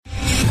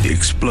The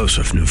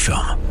explosive new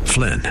film,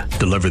 Flynn,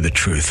 deliver the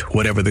truth,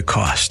 whatever the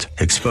cost,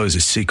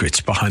 exposes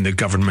secrets behind the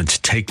government's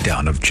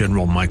takedown of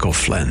General Michael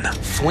Flynn.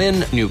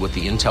 Flynn knew what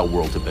the intel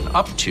world had been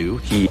up to.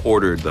 He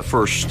ordered the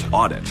first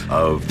audit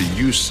of the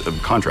use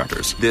of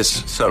contractors.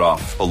 This set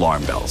off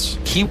alarm bells.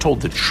 He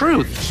told the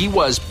truth. He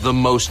was the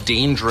most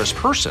dangerous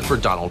person for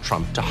Donald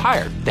Trump to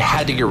hire. They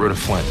had to get rid of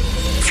Flynn.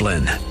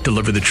 Flynn,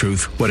 deliver the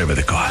truth, whatever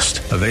the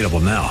cost. Available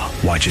now.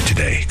 Watch it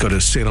today. Go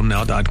to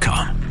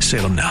salemnow.com.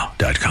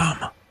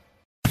 salemnow.com.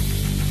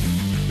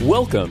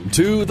 Welcome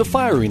to The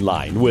Firing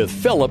Line with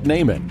Philip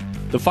Naiman.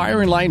 The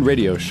Firing Line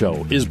radio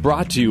show is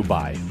brought to you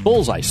by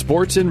Bullseye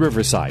Sports in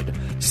Riverside,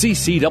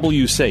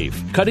 CCW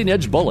Safe, Cutting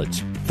Edge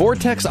Bullets,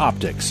 Vortex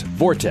Optics,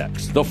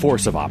 Vortex, the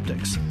force of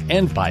optics,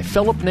 and by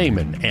Philip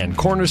Naiman and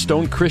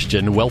Cornerstone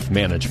Christian Wealth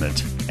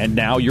Management. And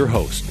now your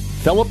host,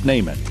 Philip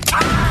Naiman.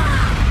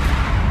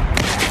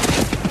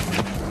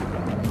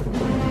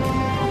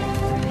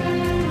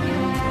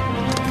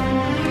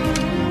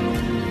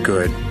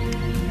 Good.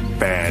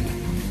 Bad.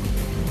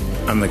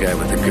 I'm the guy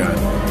with the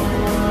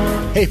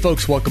gun. Hey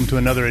folks, welcome to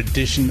another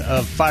edition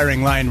of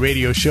Firing Line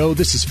Radio Show.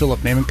 This is Philip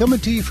Naiman coming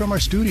to you from our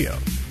studio.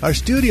 Our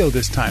studio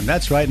this time.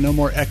 That's right, no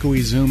more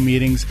echoey Zoom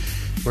meetings.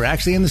 We're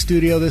actually in the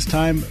studio this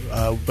time,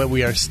 but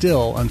we are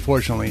still,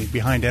 unfortunately,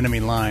 behind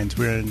enemy lines.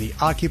 We're in the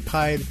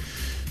occupied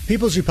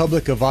People's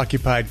Republic of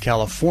Occupied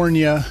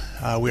California.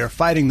 We are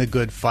fighting the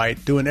good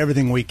fight, doing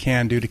everything we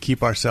can do to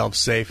keep ourselves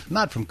safe.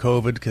 Not from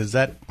COVID, because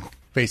that,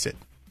 face it,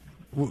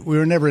 we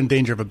were never in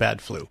danger of a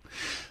bad flu.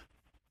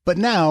 But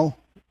now,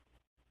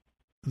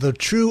 the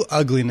true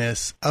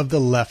ugliness of the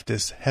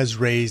leftists has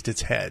raised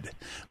its head.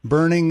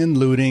 Burning and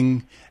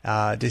looting,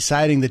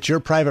 deciding that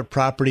your private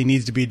property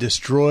needs to be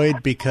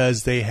destroyed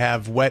because they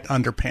have wet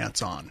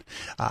underpants on.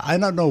 I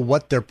don't know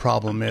what their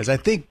problem is. I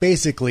think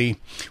basically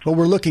what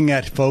we're looking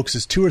at, folks,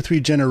 is 2 or 3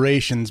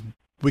 generations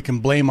we can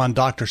blame on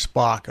Dr.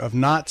 Spock of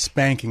not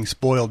spanking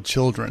spoiled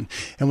children.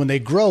 And when they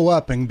grow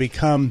up and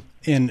become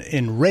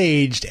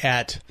enraged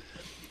at...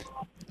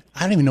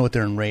 I don't even know what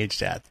they're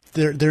enraged at.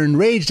 They're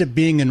enraged at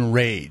being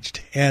enraged,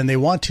 and they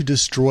want to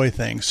destroy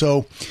things.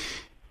 So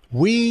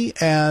we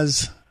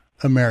as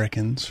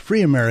Americans,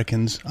 free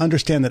Americans,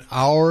 understand that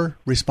our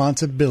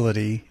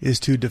responsibility is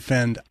to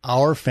defend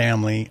our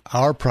family,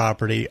 our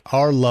property,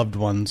 our loved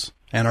ones,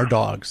 and our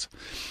dogs.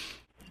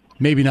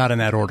 Maybe not in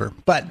that order,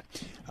 but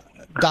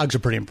dogs are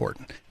pretty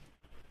important.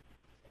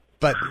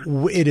 But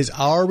it is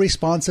our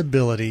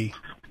responsibility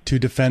to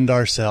defend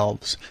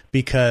ourselves,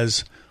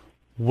 because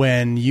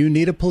when you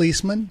need a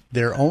policeman,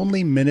 they're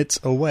only minutes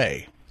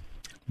away,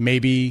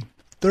 maybe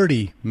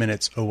 30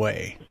 minutes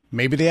away.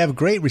 Maybe they have a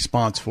great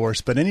response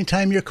force, but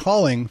anytime you're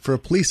calling for a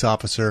police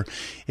officer,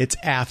 it's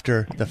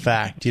after the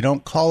fact. You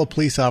don't call a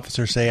police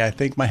officer, say, I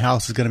think my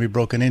house is going to be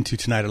broken into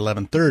tonight at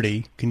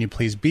 11:30. Can you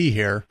please be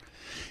here?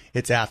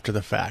 It's after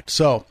the fact.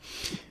 So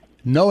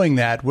knowing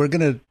that, we're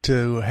going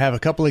to have a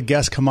couple of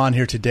guests come on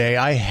here today.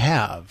 I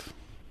have,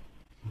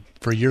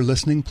 for your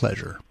listening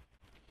pleasure,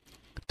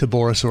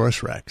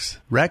 Tiborosaurus Rex.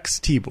 Rex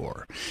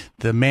Tibor,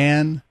 the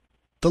man,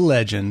 the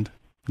legend,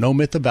 no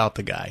myth about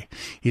the guy.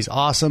 He's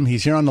awesome.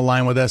 He's here on the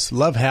line with us.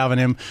 Love having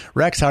him.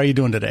 Rex, how are you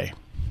doing today?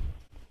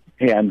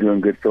 Hey, I'm doing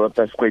good, Philip.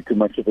 That's way too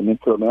much of an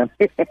intro, man.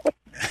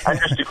 I'm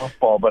just a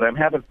goofball, but I'm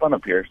having fun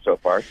up here so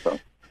far. So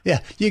yeah,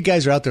 you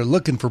guys are out there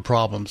looking for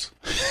problems.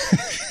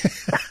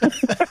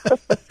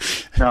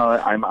 No,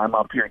 I'm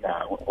up here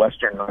now.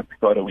 Western North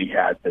Dakota, we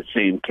had the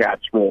same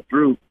cats roll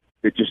through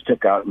that just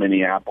took out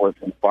Minneapolis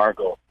and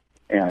Fargo.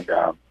 And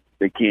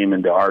they came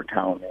into our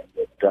town,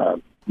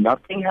 and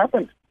nothing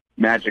happened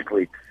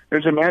magically.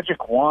 There's a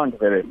magic wand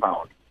that I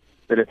found,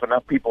 that if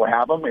enough people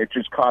have them, it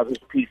just causes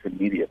peace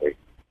immediately.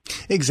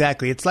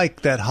 Exactly. It's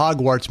like that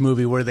Hogwarts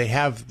movie where they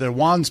have their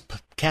wands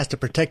cast a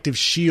protective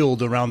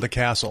shield around the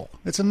castle.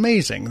 It's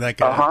amazing.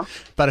 Like about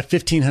a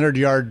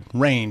 1,500-yard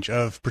range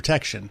of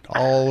protection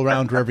all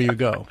around wherever you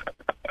go.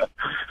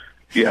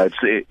 Yeah,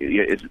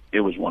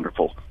 it was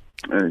wonderful.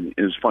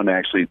 It was fun to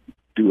actually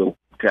do a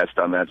test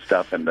on that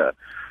stuff, and the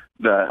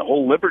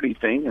whole liberty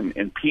thing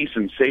and peace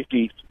and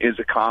safety is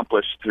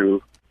accomplished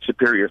through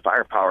superior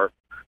firepower.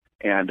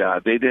 And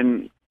they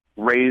didn't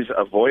raise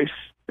a voice,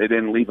 they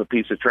didn't leave a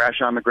piece of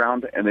trash on the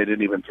ground, and they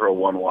didn't even throw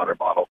one water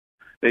bottle.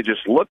 They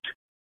just looked,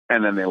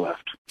 and then they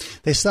left.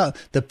 They saw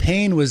the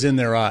pain was in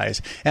their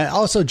eyes. And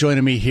also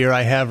joining me here,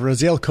 I have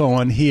Raziel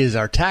Cohen. He is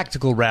our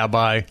tactical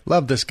rabbi.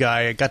 Love this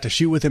guy. I got to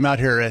shoot with him out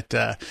here at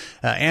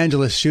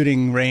Angeles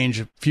shooting range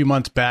a few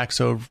months back,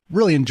 so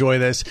really enjoy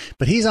this.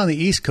 But he's on the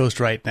East Coast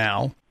right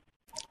now,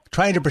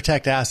 trying to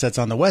protect assets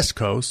on the West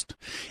Coast,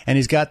 and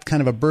he's got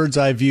kind of a bird's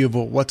eye view of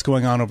what's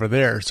going on over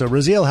there. So,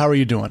 Raziel, how are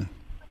you doing?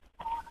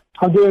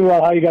 I'm doing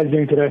well. How are you guys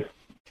doing today?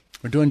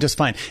 We're doing just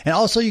fine. And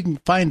also you can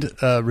find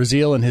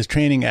Raziel and his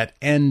training at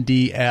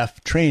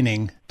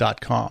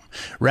ndftraining.com.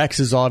 Rex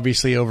is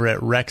obviously over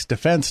at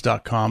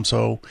rexdefense.com.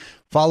 So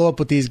follow up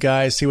with these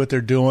guys, see what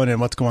they're doing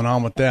and what's going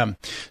on with them.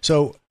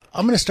 So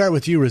I'm going to start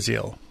with you,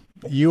 Raziel.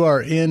 You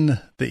are on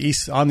the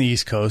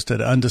East Coast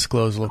at an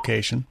undisclosed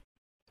location.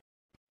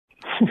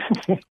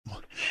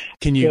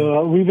 Can you?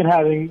 So we've been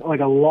having like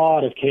a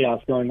lot of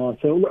chaos going on.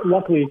 So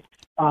luckily,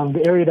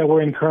 the area that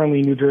we're in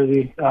currently, New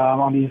Jersey,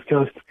 on the East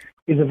Coast,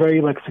 is a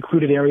very like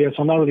secluded area.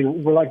 So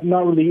we're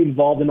not really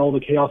involved in all the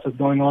chaos that's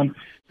going on.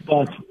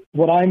 But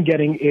what I'm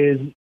getting is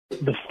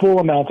the full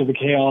amount of the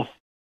chaos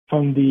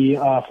from the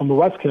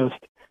West Coast.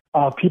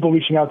 People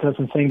reaching out to us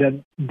and saying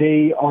that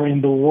they are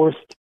in the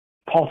worst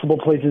possible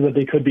places that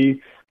they could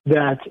be.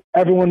 That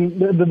everyone,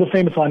 the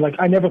famous line, like,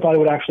 I never thought it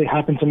would actually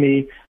happen to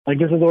me. Like,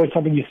 this is always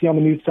something you see on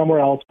the news somewhere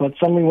else, but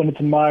suddenly when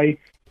it's in my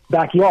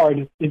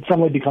backyard, it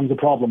suddenly becomes a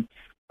problem.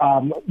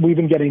 We've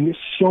been getting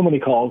so many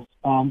calls.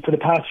 For the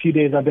past few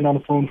days, I've been on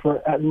the phone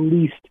for at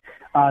least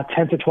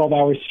 10 to 12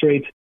 hours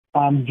straight,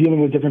 dealing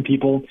with different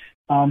people.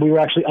 We were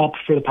actually up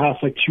for the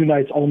past, 2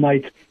 nights, all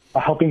night,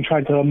 helping,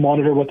 trying to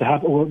monitor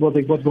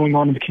what's going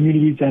on in the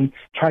communities and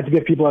trying to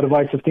give people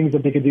advice of things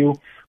that they could do.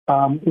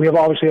 We have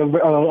obviously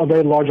a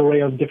very large array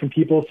of different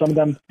people, some of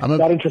them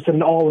not interested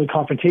at all in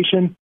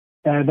confrontation.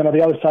 And then on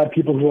the other side,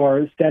 people who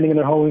are standing in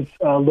their homes,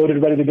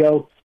 loaded, ready to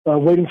go,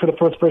 waiting for the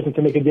first person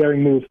to make a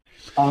daring move.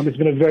 It's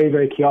been a very,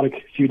 very chaotic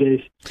few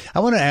days. I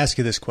want to ask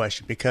you this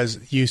question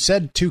because you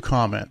said 2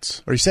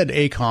 comments, or you said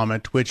a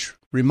comment, which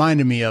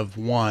reminded me of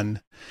one,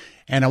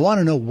 and I want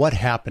to know what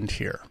happened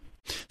here.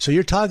 So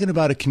you're talking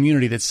about a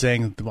community that's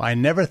saying, I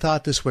never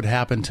thought this would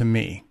happen to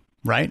me,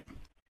 right?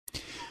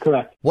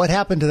 Correct. What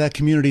happened to that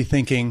community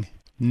thinking,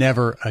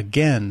 never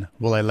again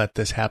will I let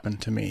this happen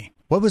to me?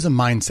 What was the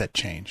mindset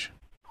change?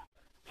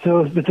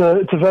 So it's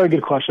a very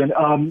good question.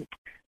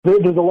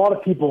 There's a lot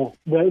of people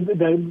why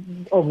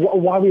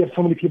we have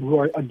so many people who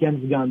are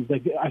against guns.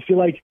 Like, I feel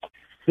like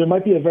there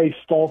might be a very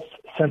false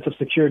sense of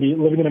security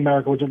living in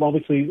America, which is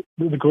obviously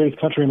the greatest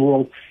country in the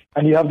world.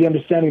 And you have the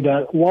understanding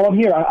that while I'm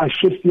here, I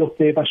should feel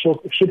safe. I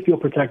should feel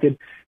protected.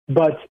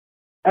 But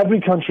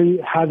every country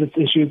has its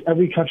issues.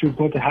 Every country is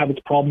going to have its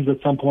problems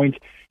at some point.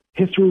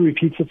 History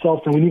repeats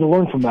itself, and we need to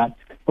learn from that.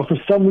 But for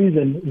some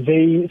reason,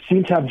 they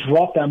seem to have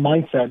dropped that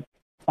mindset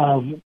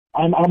of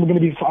I'm going to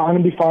be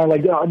fine.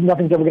 Like,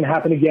 nothing's ever going to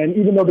happen again,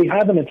 even though they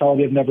have the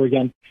mentality of never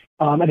again.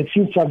 And it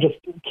seems to have just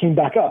came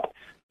back up.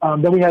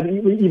 Then we had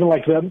even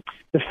like the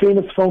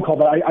famous phone call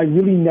that I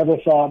really never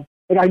thought.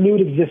 Like, I knew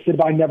it existed,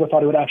 but I never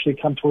thought it would actually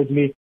come towards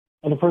me.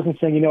 And the person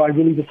saying, I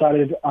really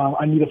decided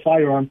I need a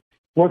firearm.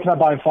 Where can I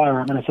buy a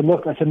firearm? And I said,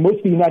 look, most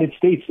of the United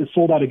States is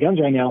sold out of guns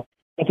right now.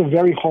 That's a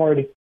very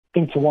hard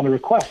thing to want to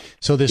request.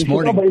 So this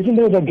morning, but isn't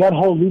there the gun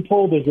hole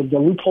loophole? There's the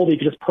loophole that you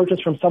can just purchase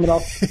from someone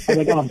else. I'm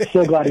like, I'm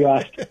so glad you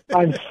asked.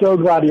 I'm so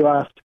glad you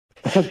asked.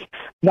 That's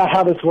not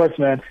how this works,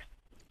 man.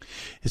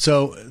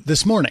 So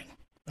this morning,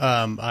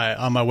 on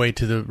my way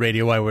to the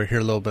radio, why we're here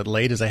a little bit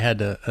late, is I had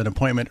an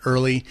appointment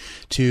early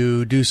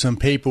to do some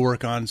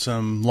paperwork on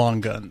some long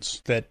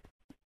guns that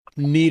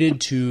needed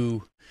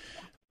to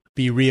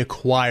be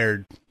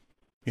reacquired,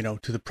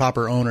 to the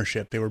proper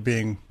ownership. They were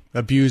being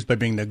abused by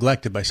being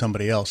neglected by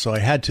somebody else. So I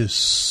had to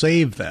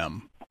save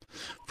them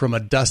from a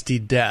dusty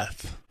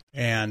death.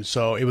 And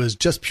so it was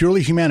just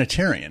purely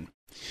humanitarian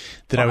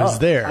that I was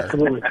there.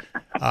 Absolutely.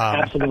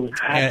 Absolutely.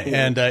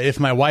 And if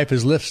my wife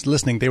is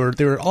listening, they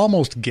were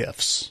almost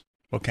gifts.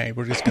 Okay.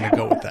 We're just going to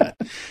go with that.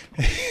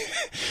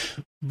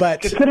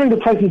 But considering the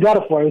price you got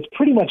it for, it's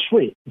pretty much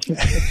free.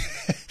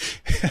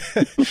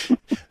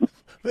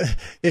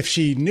 If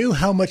she knew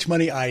how much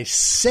money I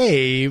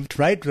saved,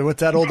 right? What's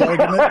that old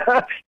argument?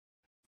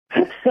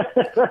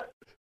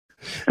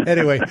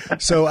 Anyway,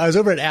 so I was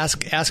over at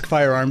Ask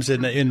Firearms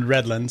in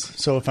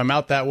Redlands. So if I'm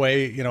out that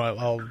way,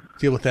 I'll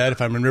deal with that. If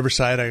I'm in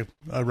Riverside,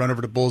 I run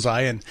over to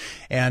Bullseye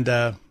and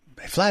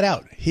flat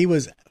out, he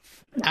was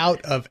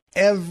out of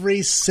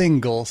every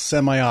single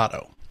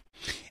semi-auto.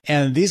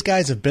 And these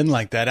guys have been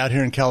like that out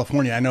here in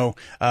California. I know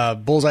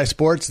Bullseye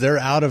Sports, they're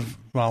out of,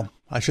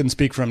 I shouldn't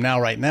speak for him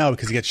right now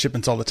because he gets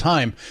shipments all the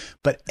time,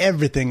 but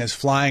everything is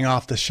flying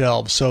off the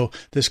shelves. So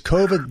this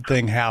COVID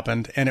thing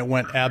happened and it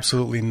went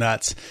absolutely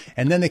nuts.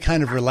 And then they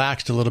kind of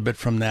relaxed a little bit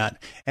from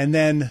that. And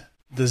then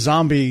the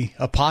zombie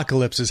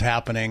apocalypse is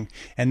happening.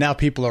 And now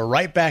people are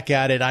right back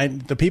at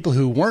it. The people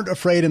who weren't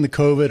afraid in the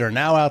COVID are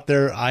now out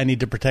there. I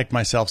need to protect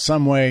myself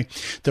some way.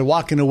 They're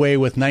walking away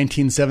with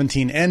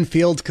 1917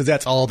 Enfields because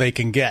that's all they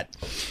can get.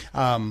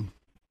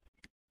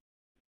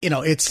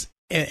 It's,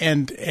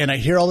 And I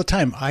hear all the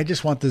time, I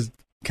just want this.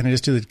 Can I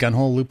just do the gun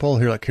hole loophole?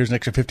 Here's an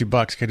extra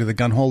 $50. Can I do the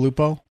gun hole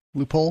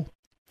loophole?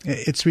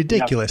 It's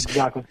ridiculous. Yeah,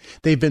 exactly.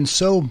 They've been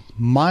so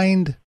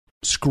mind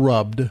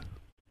scrubbed,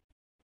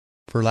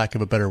 for lack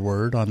of a better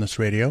word, on this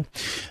radio,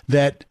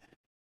 that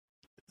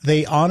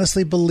they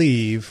honestly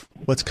believe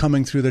what's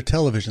coming through their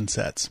television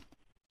sets.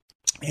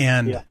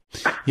 And,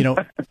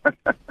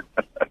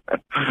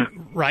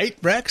 right,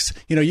 Rex?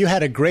 You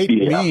had a great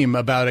meme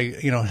about,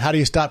 how do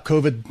you stop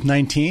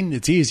COVID-19?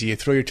 It's easy. You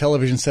throw your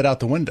television set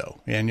out the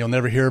window and you'll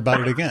never hear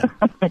about it again.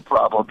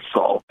 Problem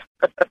solved.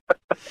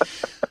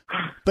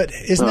 But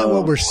isn't that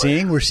what we're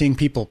seeing? We're seeing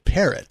people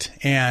parrot.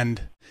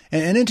 And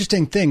an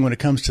interesting thing when it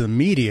comes to the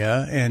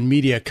media and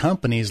media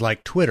companies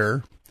like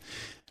Twitter,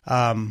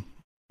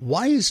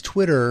 why is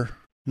Twitter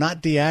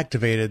not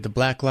deactivated the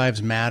Black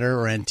Lives Matter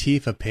or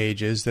Antifa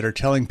pages that are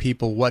telling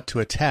people what to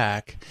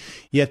attack,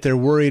 yet they're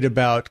worried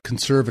about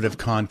conservative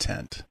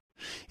content.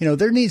 You know,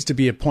 there needs to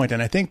be a point,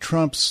 and I think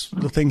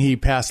the thing he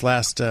passed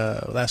last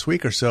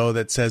week or so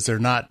that says they're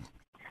not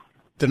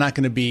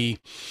going to be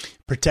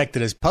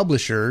protected as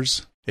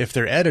publishers if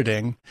they're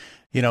editing.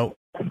 You know,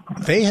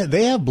 they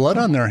have blood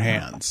on their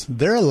hands.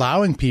 They're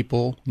allowing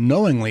people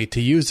knowingly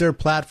to use their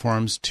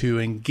platforms to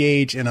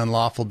engage in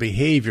unlawful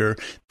behavior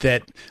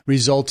that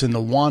results in the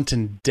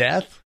wanton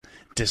death,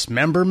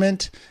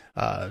 dismemberment,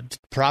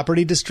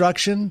 property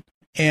destruction,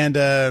 and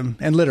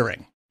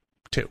littering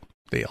too.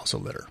 They also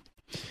litter.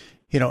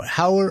 You know,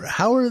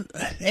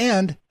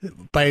 and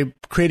by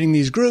creating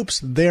these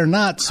groups, they're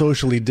not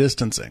socially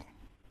distancing.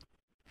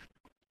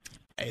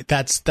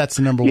 That's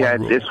the number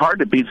one rule. It's hard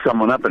to beat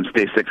someone up and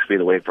stay 6 feet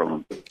away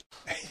from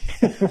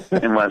them.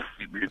 Unless,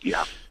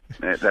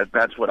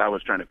 that's what I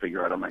was trying to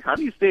figure out. I'm like, how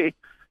do you stay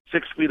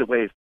 6 feet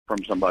away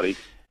from somebody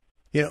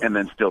and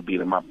then still beat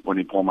them up when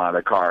you pull them out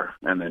of the car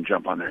and then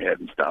jump on their head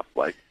and stuff?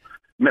 Like,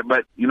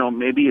 but, you know,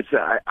 maybe it's,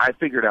 I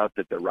figured out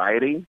that the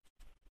rioting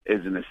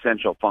is an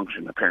essential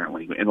function,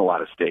 apparently, in a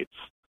lot of states,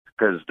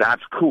 because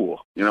that's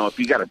cool. You know, if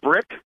you got a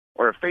brick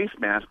or a face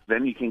mask,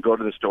 then you can go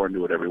to the store and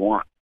do whatever you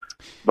want.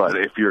 But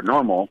if you're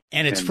normal...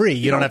 And it's free.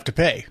 You don't have to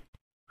pay.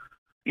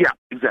 Yeah,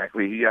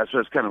 exactly. Yeah, so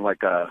it's kind of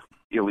like a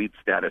elite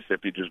status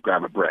if you just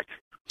grab a brick.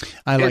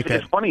 I like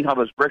that. It's funny how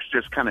those bricks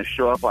just kind of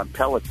show up on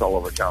pellets all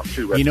over town,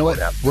 too. You know what?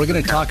 We're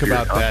going to talk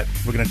about that.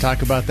 We're going to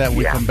talk about that when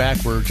we come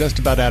back. We're just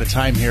about out of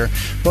time here.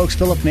 Folks,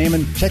 Philip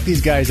Naiman, check these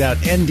guys out.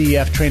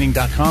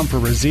 ndftraining.com for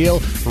Raziel,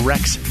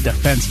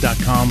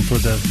 rexdefense.com for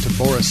the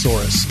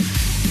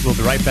Taborosaurus. We'll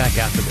be right back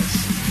after this.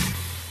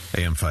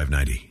 AM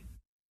 590,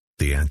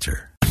 The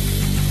Answer.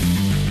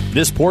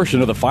 This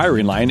portion of the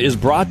firing line is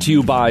brought to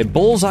you by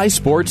Bullseye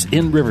Sports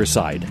in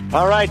Riverside.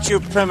 All right,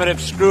 you primitive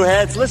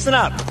screwheads, listen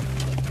up.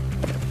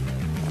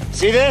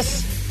 See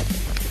this?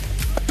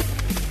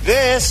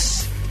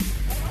 This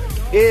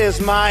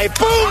is my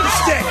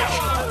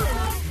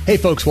boomstick. Hey,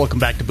 folks, welcome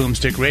back to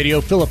Boomstick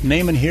Radio. Philip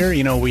Naiman here.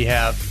 You know, we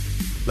have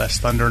less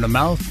thunder in the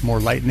mouth, more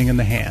lightning in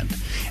the hand.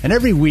 And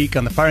every week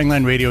on the Firing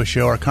Line Radio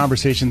Show, our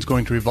conversation is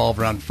going to revolve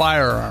around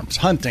firearms,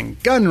 hunting,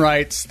 gun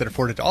rights that are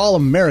afforded to all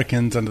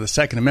Americans under the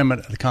Second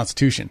Amendment of the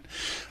Constitution.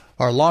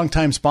 Our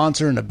longtime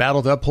sponsor in the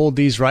battle to uphold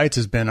these rights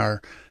has been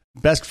our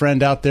best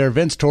friend out there,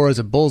 Vince Torres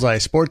of Bullseye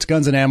Sports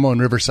Guns and Ammo in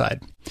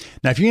Riverside.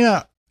 Now,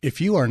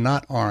 if you are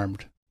not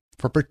armed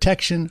for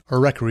protection or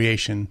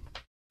recreation,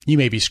 you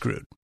may be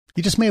screwed.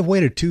 You just may have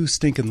waited too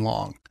stinking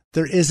long.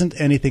 There isn't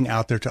anything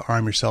out there to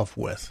arm yourself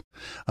with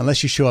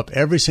unless you show up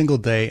every single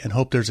day and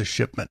hope there's a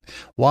shipment.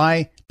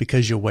 Why?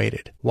 Because you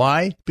waited.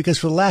 Why? Because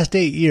for the last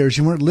 8 years,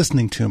 you weren't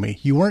listening to me.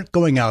 You weren't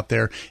going out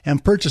there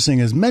and purchasing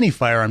as many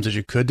firearms as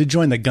you could to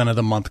join the Gun of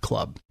the Month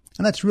Club.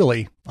 And that's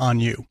really on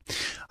you.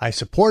 I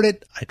support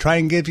it. I try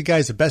and give you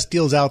guys the best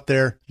deals out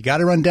there. You got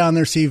to run down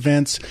there, see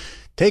Vince.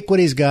 Take what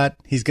he's got.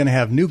 He's going to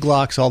have new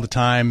Glocks all the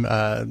time.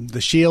 The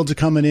shields are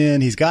coming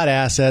in. He's got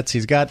assets.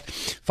 He's got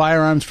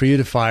firearms for you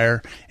to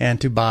fire and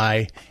to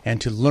buy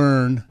and to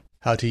learn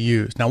how to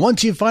use. Now,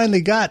 once you've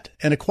finally got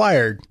and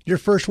acquired your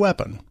first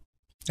weapon,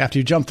 after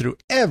you jump through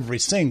every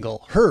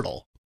single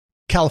hurdle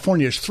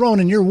California's thrown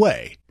in your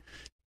way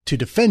to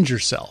defend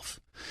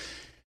yourself,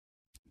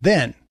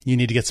 then you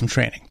need to get some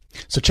training.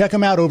 So check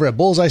them out over at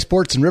Bullseye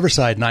Sports in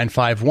Riverside,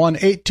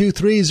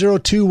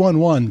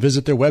 951-823-0211.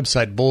 Visit their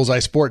website,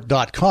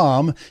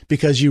 bullseyesport.com,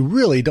 because you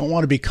really don't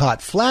want to be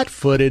caught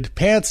flat-footed,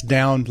 pants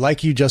down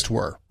like you just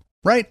were,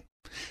 right?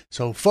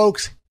 So,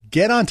 folks,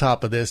 get on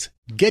top of this.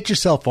 Get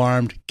yourself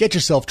armed. Get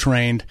yourself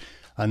trained.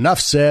 Enough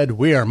said.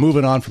 We are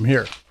moving on from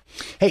here.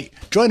 Hey,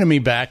 joining me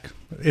back,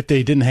 if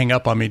they didn't hang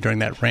up on me during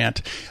that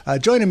rant,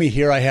 joining me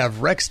here I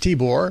have Rex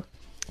Tibor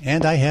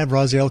and I have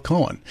Raziel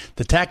Cohen,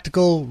 the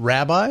tactical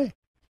rabbi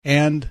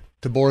and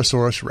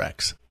Taborosaurus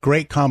Rex.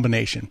 Great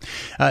combination.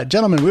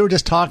 Gentlemen, we were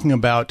just talking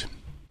about,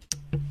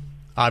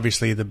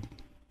 obviously, the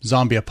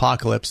zombie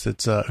apocalypse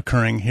that's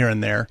occurring here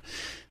and there,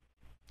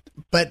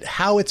 but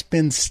how it's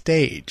been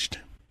staged.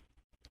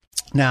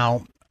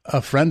 Now,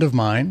 a friend of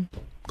mine,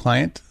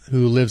 client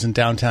who lives in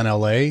downtown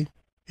LA,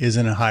 is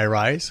in a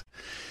high-rise.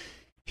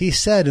 He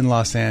said in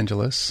Los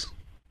Angeles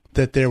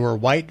that there were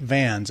white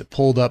vans that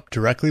pulled up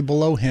directly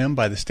below him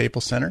by the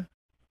Staples Center.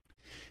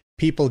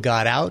 People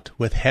got out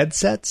with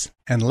headsets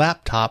and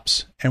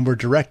laptops and were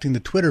directing the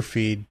Twitter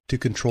feed to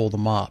control the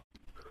mob.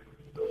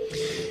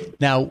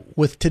 Now,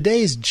 with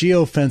today's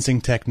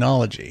geofencing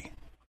technology,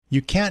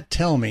 you can't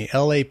tell me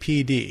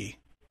LAPD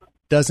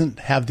doesn't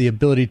have the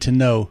ability to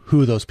know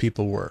who those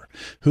people were,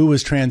 who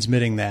was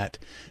transmitting that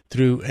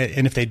through.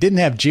 And if they didn't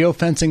have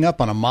geofencing up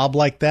on a mob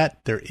like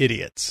that, they're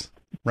idiots,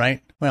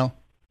 right? Well,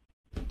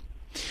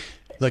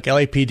 look,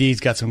 LAPD's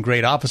got some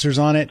great officers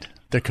on it.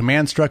 Their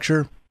command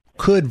structure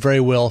could very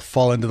well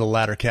fall into the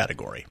latter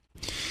category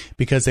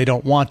because they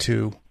don't want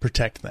to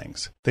protect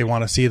things. They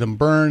want to see them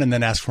burn and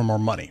then ask for more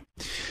money.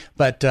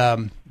 But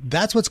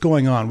that's what's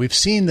going on. We've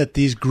seen that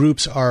these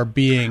groups are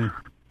being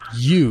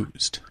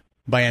used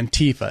by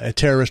Antifa, a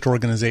terrorist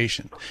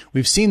organization.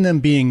 We've seen them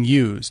being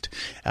used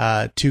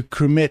to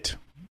commit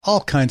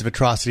all kinds of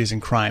atrocities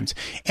and crimes.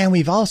 And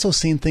we've also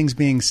seen things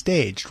being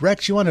staged.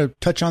 Rex, you want to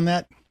touch on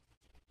that?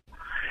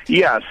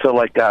 Yeah, so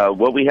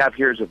what we have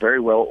here is a very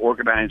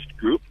well-organized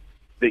group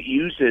that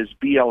uses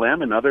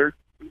BLM and other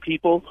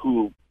people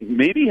who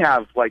maybe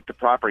have the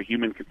proper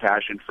human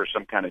compassion for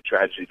some kind of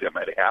tragedy that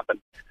might have happened,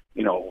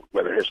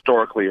 whether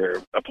historically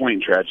or a point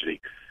in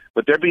tragedy.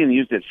 But they're being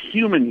used as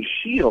human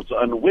shields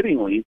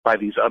unwittingly by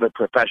these other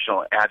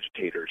professional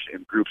agitators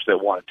and groups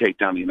that want to take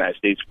down the United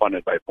States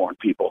funded by foreign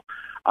people.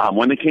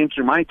 When they came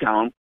through my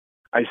town,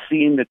 I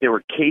seen that they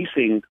were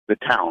casing the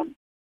town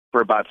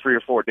for about 3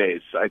 or 4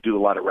 days. I do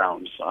a lot of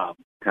rounds,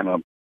 kind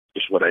of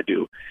just what I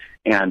do.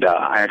 And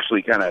I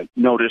actually kind of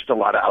noticed a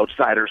lot of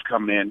outsiders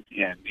coming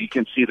in, and you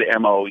can see the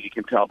MO. You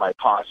can tell by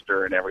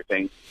posture and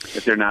everything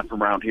that they're not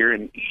from around here.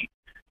 And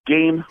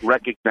game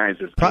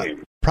recognizes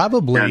game.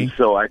 Probably. And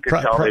so I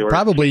could tell they were.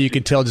 Probably you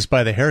could tell just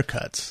by the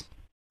haircuts.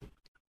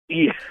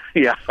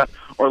 Yeah,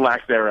 or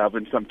lack thereof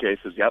in some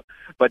cases, yep.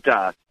 But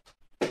I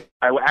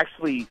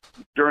actually,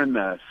 during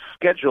the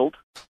scheduled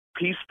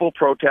peaceful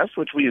protest,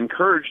 which we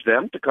encouraged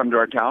them to come to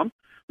our town,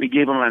 we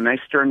gave them a nice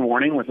stern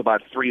warning with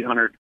about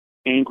 300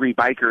 angry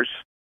bikers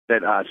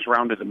that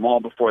surrounded the mall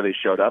before they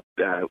showed up,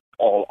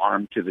 all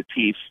armed to the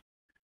teeth,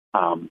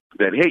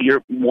 that, hey,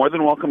 you're more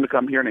than welcome to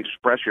come here and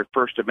express your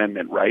First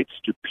Amendment rights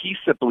to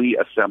peaceably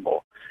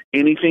assemble.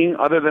 Anything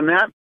other than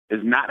that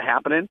is not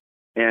happening.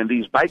 And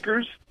these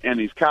bikers and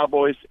these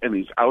cowboys and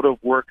these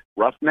out-of-work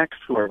roughnecks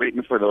who are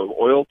waiting for the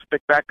oil to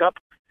pick back up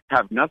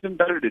have nothing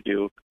better to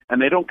do,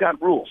 and they don't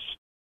got rules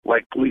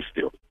like police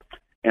do.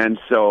 And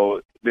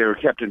so they were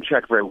kept in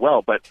check very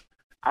well. But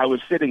I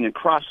was sitting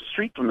across the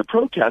street from the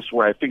protest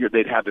where I figured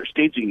they'd have their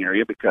staging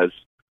area because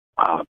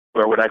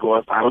where would I go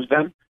if I was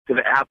them? To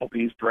the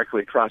Applebee's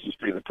directly across the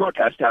street of the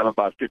protest, having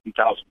about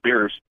 50,000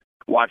 beers,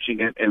 watching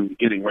it and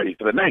getting ready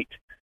for the night.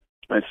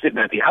 I was sitting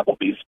at the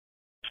Applebee's,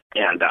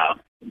 and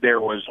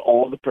there was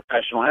all the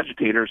professional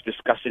agitators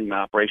discussing the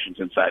operations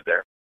inside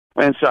there.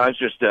 And so I was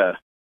just a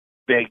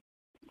big,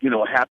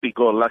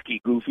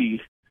 happy-go-lucky,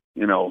 goofy,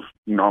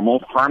 normal,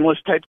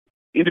 harmless type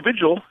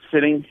individual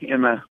sitting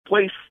in the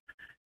place.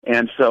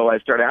 And so I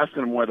started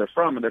asking them where they're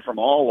from, and they're from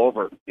all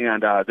over.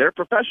 And they're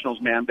professionals,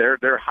 man.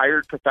 They're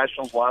hired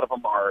professionals. A lot of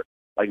them are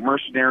like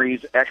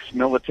mercenaries,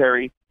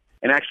 ex-military.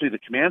 And actually the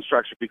command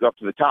structure, if you go up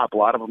to the top, a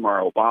lot of them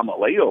are Obama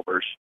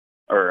layovers,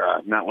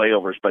 or not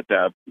layovers, but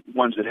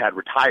ones that had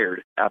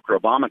retired after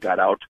Obama got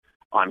out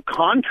on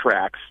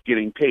contracts,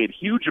 getting paid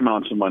huge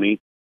amounts of money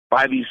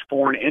by these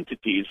foreign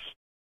entities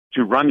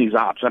to run these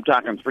ops. I'm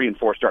talking 3- and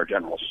 4-star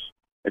generals.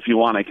 If you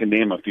want, I can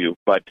name a few.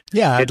 But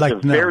yeah, it's a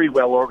very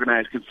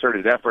well-organized,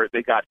 concerted effort.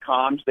 They got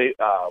comms. They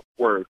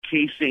were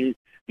casing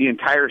the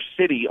entire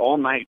city all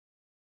night,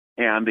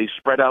 and they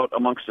spread out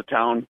amongst the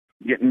town,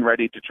 getting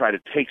ready to try to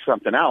take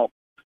something out.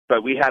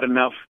 But we had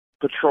enough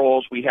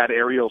patrols. We had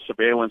aerial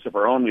surveillance of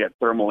our own. We had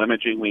thermal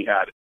imaging. We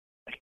had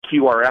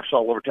QRFs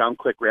all over town,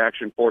 quick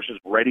reaction forces,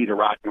 ready to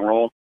rock and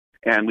roll.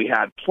 And we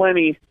had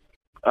plenty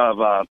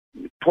of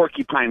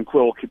porcupine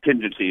quill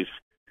contingencies.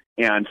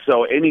 And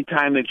so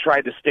anytime they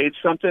tried to stage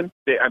something,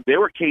 they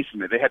were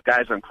casing it. They had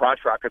guys on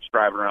crotch rockets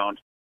driving around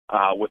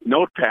with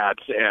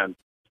notepads and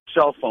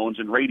cell phones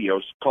and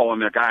radios calling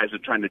their guys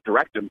and trying to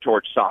direct them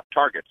towards soft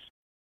targets.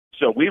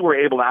 So we were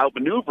able to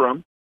outmaneuver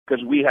them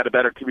because we had a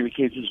better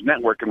communications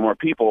network and more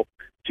people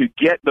to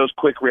get those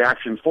quick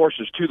reaction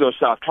forces to those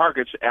soft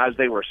targets as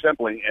they were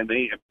assembling, and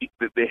they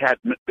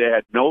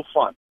had no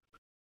fun.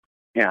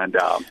 And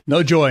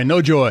no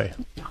joy.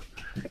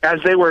 As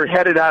they were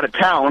headed out of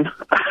town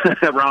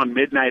around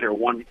midnight or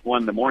 1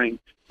 in the morning,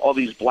 all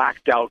these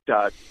blacked out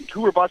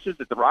tour buses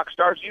that the rock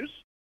stars use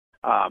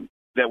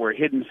that were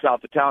hidden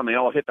south of town, they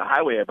all hit the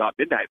highway about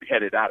midnight,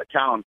 headed out of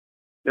town.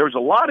 There was a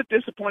lot of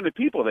disappointed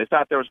people. They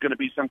thought there was going to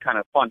be some kind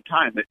of fun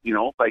time that,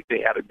 like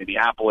they had in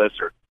Minneapolis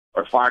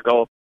or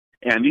Fargo.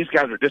 And these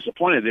guys are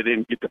disappointed they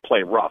didn't get to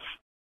play rough.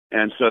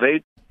 And so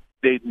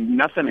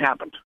nothing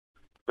happened.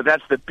 But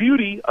that's the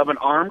beauty of an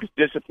armed,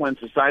 disciplined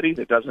society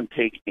that doesn't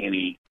take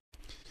any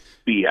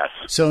BS.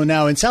 So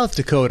now in South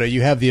Dakota,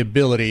 you have the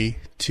ability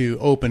to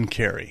open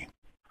carry,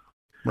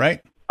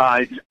 right?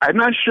 I'm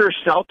not sure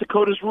South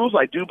Dakota's rules.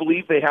 I do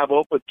believe they have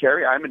open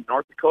carry. I'm in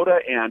North Dakota,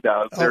 and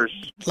there's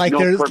no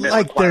permit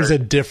required. There's a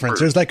difference.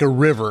 There's like a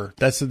river.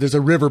 There's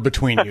a river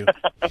between you.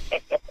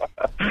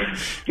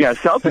 Yeah,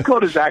 South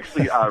Dakota is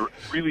actually a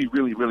really,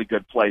 really, really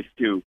good place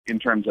too in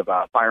terms of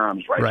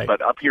firearms rights. Right.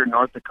 But up here in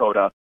North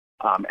Dakota,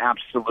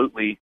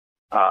 absolutely.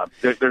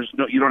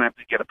 You don't have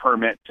to get a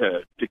permit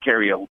to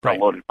carry a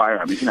loaded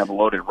firearm. You can have a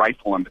loaded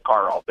rifle in the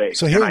car all day.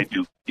 So here, and I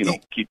do,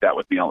 keep that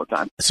with me all the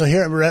time. So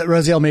here,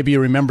 Raziel, maybe you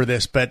remember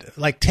this, but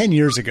like 10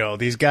 years ago,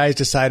 these guys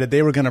decided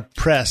they were going to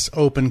press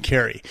open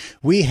carry.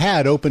 We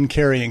had open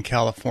carry in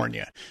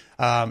California.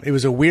 It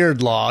was a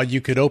weird law.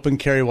 You could open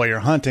carry while you're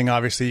hunting.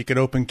 Obviously, you could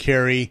open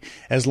carry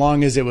as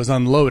long as it was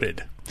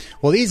unloaded.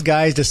 Well, these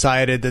guys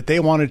decided that they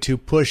wanted to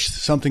push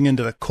something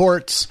into the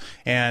courts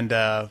and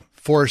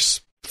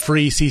force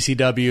free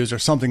CCWs or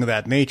something of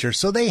that nature.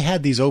 So they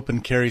had these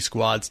open carry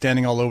squads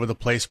standing all over the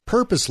place,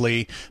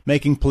 purposely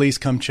making police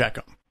come check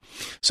them.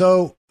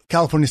 So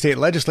California State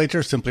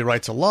Legislature simply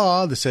writes a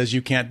law that says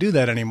you can't do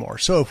that anymore.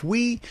 So if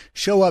we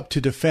show up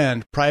to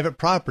defend private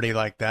property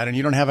like that and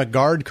you don't have a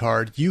guard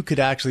card, you could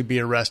actually be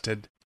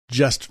arrested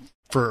just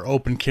for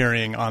open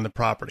carrying on the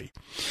property.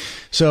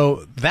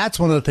 So that's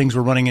one of the things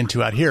we're running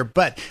into out here.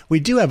 But we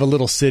do have a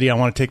little city I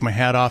want to take my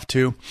hat off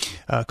to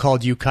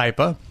called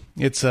Yucaipa.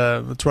 It's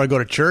where I go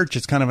to church.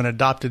 It's kind of an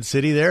adopted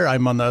city there.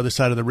 I'm on the other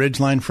side of the ridge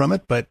line from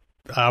it, but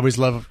I always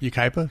love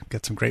Yucaipa.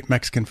 Got some great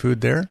Mexican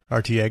food there,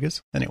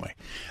 Artiegas. Anyway,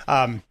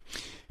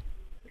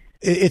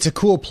 it's a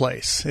cool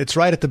place. It's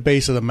right at the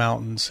base of the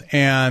mountains,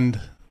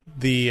 and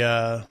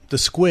the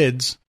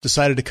squids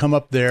decided to come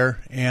up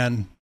there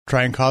and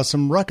try and cause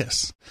some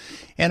ruckus.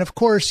 And of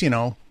course,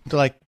 they're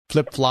like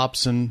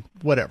flip-flops and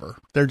whatever.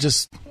 They're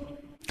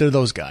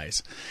those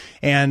guys.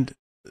 And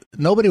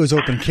nobody was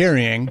open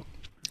carrying,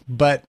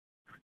 but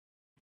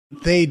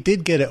they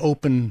did get an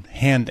open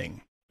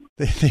handing.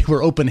 They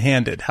were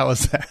open-handed. How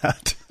was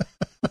that?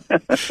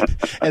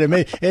 And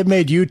it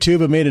made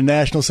YouTube. It made a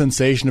national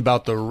sensation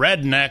about the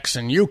rednecks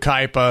in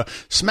Yucaipa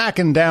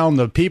smacking down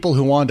the people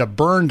who wanted to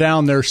burn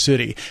down their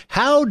city.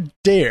 How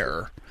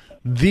dare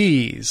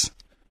these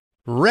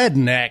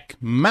redneck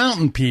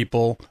mountain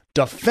people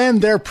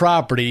defend their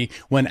property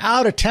when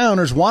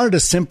out-of-towners wanted to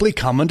simply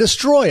come and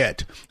destroy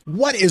it?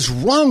 What is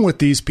wrong with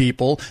these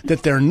people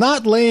that they're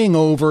not laying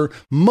over,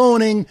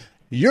 moaning,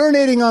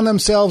 urinating on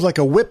themselves like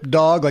a whipped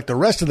dog like the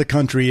rest of the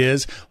country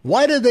is?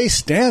 Why did they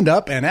stand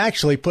up and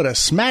actually put a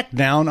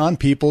smackdown on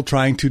people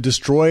trying to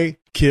destroy,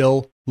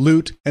 kill,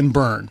 loot, and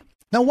burn?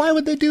 Now, why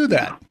would they do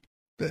that?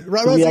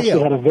 We actually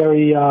had a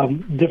very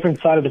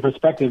different side of the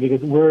perspective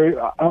because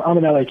I'm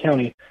in LA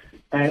County,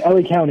 and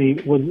LA County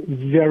was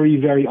very,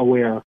 very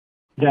aware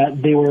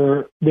that they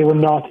were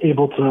not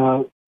able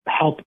to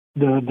help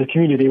the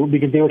community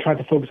because they were trying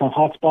to focus on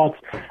hotspots,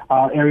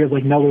 areas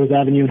like Melrose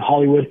Avenue and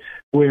Hollywood,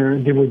 where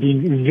they were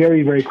being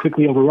very, very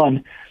quickly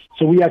overrun.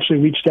 So we actually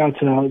reached out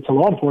to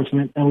law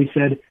enforcement and we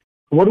said,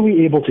 what are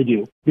we able to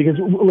do? Because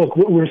look,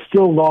 we're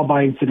still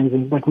law-abiding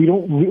citizens. Like we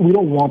don't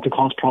want to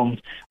cause problems,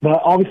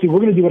 but obviously we're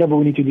going to do whatever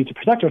we need to do to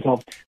protect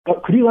ourselves.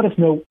 But could you let us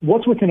know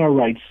what's within our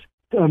rights,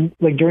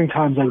 like during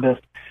times like this?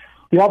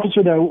 The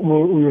officer that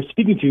we were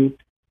speaking to,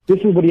 this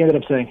is what he ended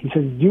up saying. He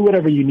says, do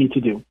whatever you need to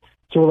do.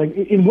 So we're like,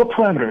 in what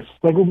parameters?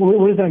 Like,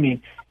 what does that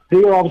mean?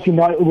 They are obviously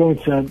not willing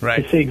to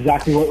say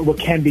exactly what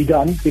can be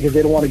done because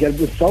they don't want to get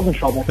themselves in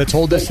trouble. Let's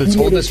hold this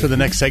for the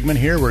next segment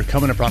here. We're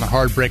coming up on a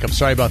hard break. I'm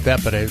sorry about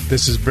that, but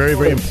this is very,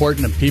 very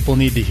important, and people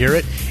need to hear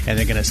it, and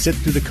they're going to sit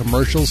through the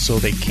commercials so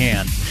they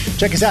can.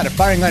 Check us out at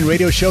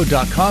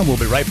FiringLineRadioshow.com. We'll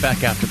be right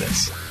back after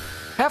this.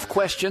 Have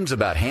questions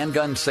about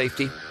handgun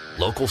safety,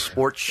 local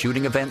sports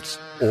shooting events,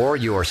 or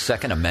your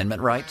Second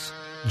Amendment rights?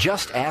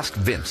 Just ask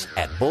Vince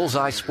at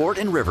Bullseye Sport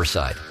in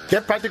Riverside.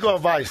 Get practical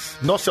advice,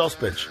 no sales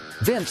pitch.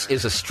 Vince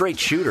is a straight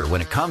shooter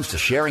when it comes to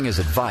sharing his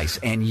advice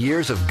and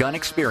years of gun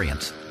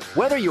experience.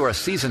 Whether you're a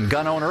seasoned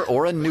gun owner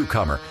or a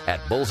newcomer, at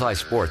Bullseye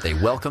Sport they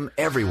welcome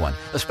everyone,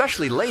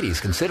 especially ladies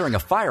considering a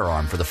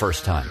firearm for the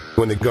first time.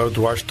 When they go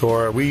to our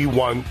store, we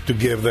want to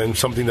give them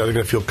something that they're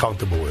going to feel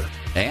comfortable with.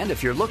 And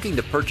if you're looking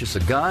to purchase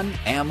a gun,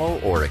 ammo,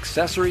 or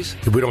accessories,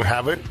 if we don't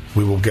have it,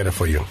 we will get it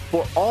for you.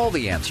 For all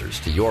the answers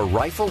to your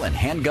rifle and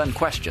handgun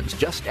questions,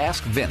 just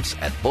ask Vince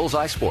at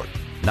Bullseye Sport.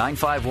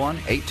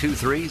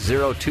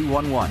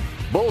 951-823-0211.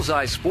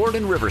 Bullseye Sport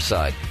in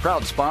Riverside,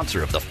 proud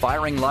sponsor of the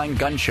Firing Line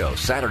Gun Show,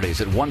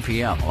 Saturdays at 1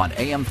 p.m. on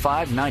AM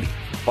 590.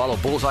 Follow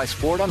Bullseye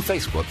Sport on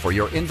Facebook for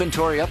your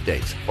inventory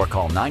updates or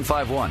call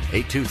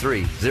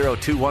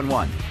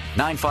 951-823-0211.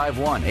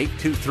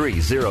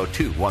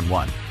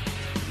 951-823-0211.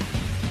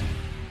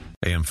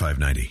 AM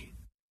 590,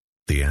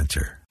 The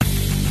Answer.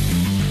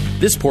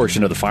 This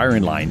portion of the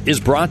Firing Line is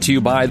brought to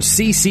you by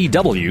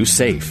CCW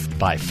Safe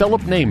by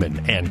Philip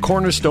Naiman and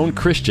Cornerstone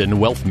Christian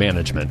Wealth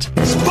Management.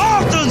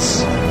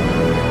 Spartans,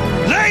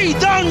 lay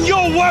down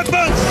your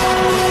weapons!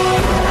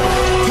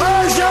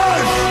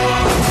 Persians,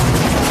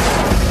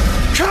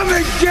 come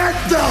and get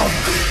them!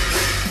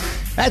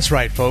 That's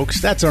right,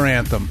 folks. That's our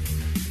anthem.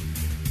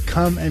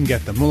 Come and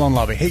get them. Mulan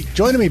Lobby. Hey,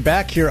 joining me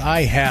back here,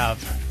 I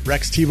have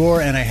Rex Tibor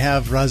and I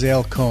have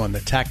Raziel Cohen, the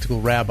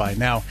tactical rabbi.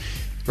 Now,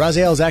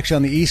 Raziel is actually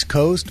on the East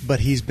Coast, but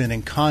he's been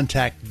in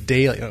contact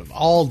daily,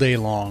 all day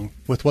long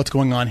with what's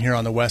going on here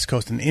on the West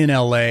Coast and in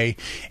L.A.,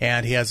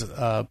 and he has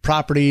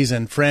properties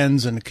and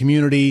friends and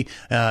community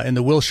in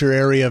the Wilshire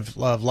area of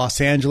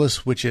Los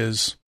Angeles, which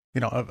is,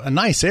 a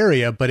nice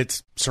area, but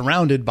it's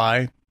surrounded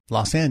by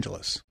Los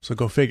Angeles. So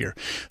go figure.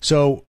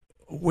 So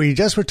we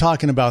just were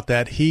talking about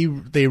that.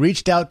 They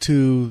reached out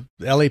to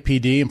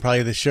LAPD and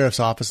probably the sheriff's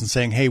office and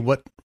saying, hey,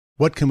 what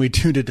can we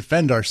do to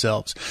defend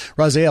ourselves?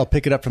 Raziel,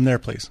 pick it up from there,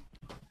 please.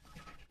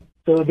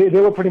 So they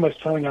were pretty much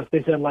telling us,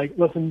 they said,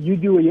 listen, you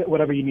do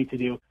whatever you need to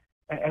do.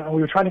 And we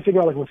were trying to figure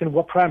out, within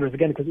what parameters,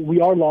 again, because we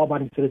are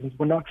law-abiding citizens.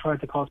 We're not trying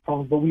to cause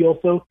problems, but we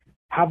also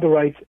have the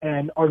rights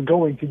and are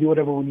going to do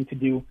whatever we need to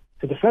do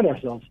to defend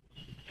ourselves.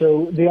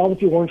 So they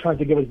obviously weren't trying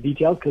to give us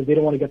details because they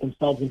don't want to get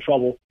themselves in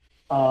trouble.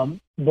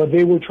 But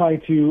they were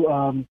trying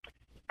to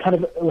kind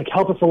of like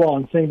help us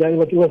along, saying that,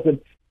 like,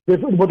 listen,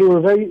 what they were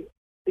very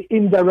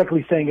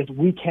indirectly saying is,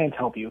 we can't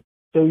help you.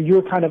 So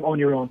you're kind of on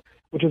your own,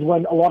 which is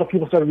when a lot of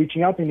people started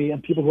reaching out to me,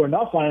 and people who are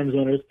not firearms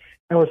owners,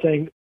 and were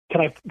saying,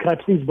 can I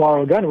please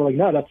borrow a gun? And we're like,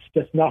 no, that's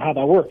just not how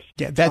that works.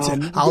 Yeah, that's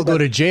it. I'll go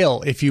to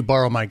jail if you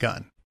borrow my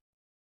gun.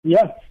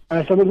 Yeah. And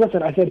I said, well,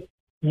 listen, I said,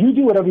 you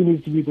do whatever you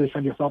need to do to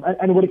defend yourself.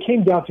 And what it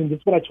came down to, and this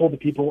is what I told the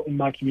people in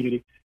my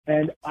community,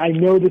 and I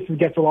know this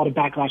gets a lot of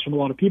backlash from a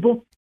lot of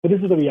people, but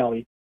this is the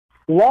reality.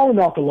 Law or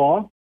not the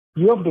law,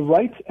 you have the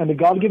right and the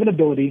God-given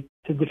ability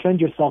to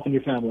defend yourself and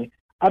your family.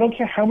 I don't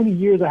care how many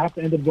years I have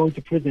to end up going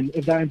to prison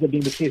if that ends up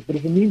being the case, but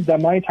if it means that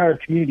my entire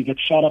community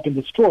gets shot up and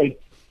destroyed,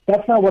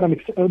 that's not what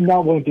I'm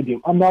not willing to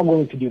do. I'm not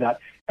willing to do that.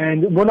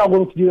 And we're not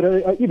willing to do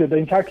it either. The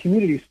entire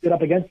community stood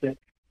up against it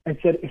and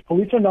said, if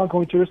police are not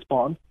going to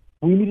respond,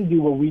 we need to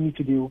do what we need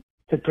to do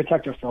to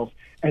protect ourselves.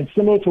 And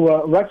similar to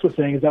what Rex was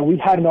saying, is that we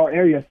had in our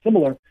area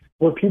similar,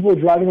 where people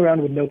were driving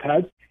around with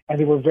notepads, and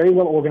they were very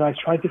well organized,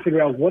 trying to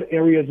figure out what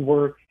areas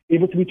were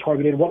able to be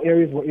targeted, what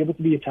areas were able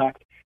to be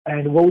attacked,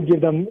 and what would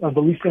give them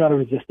the least amount of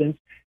resistance.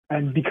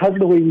 And because of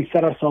the way we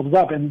set ourselves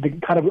up and the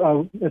kind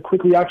of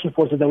quick reaction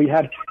forces that we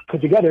had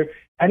put together,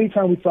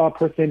 anytime we saw a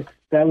person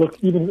that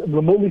looked even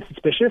remotely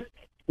suspicious,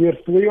 we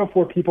had 3 or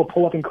 4 people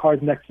pull up in cars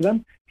next to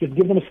them, just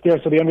give them a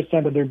stare so they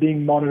understand that they're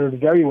being monitored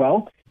very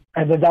well,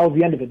 and then that was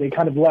the end of it. They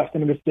kind of left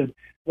and understood.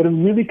 What it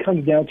really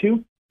comes down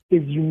to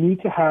is you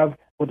need to have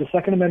what the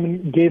Second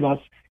Amendment gave us,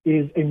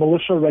 is a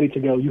militia ready to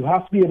go. You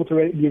have to be able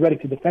to be ready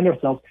to defend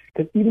ourselves,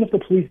 because even if the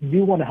police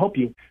do want to help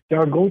you, there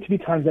are going to be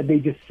times that they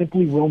just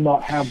simply will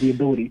not have the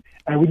ability,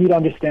 and we need to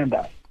understand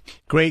that.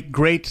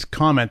 Great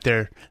comment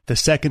there. The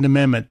Second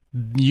Amendment,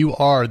 you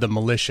are the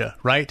militia,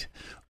 right?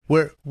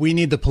 We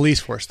need the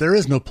police force. There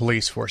is no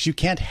police force. You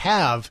can't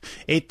have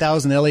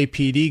 8,000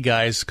 LAPD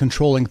guys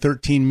controlling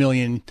 13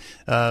 million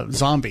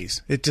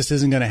zombies. It just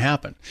isn't going to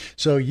happen.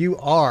 So you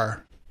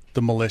are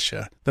the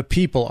militia. The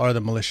people are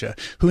the militia.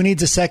 Who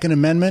needs a Second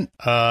Amendment?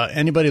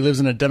 Anybody who lives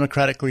in a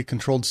democratically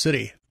controlled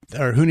city.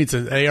 Or who needs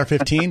an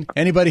AR-15?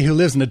 Anybody who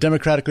lives in a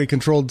democratically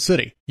controlled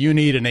city. You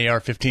need an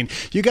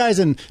AR-15. You guys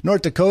in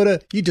North Dakota,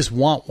 you just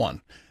want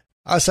one.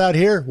 Us out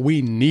here,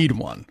 we need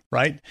one,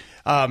 right?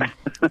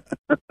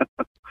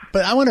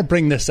 But I want to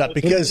bring this up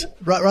because,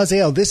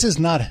 Raziel, this is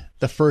not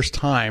the first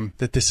time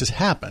that this has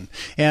happened.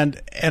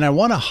 And I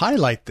want to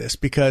highlight this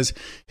because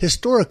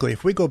historically,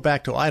 if we go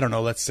back to, I don't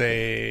know, let's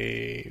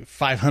say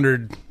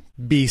 500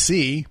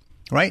 BC,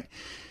 right?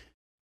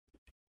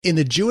 In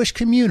the Jewish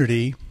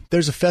community,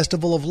 there's a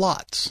festival of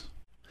lots.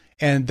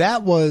 And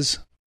that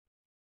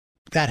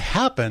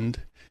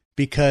happened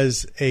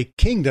because a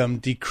kingdom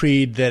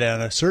decreed that on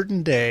a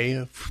certain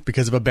day,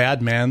 because of a bad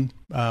man,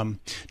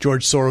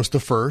 George Soros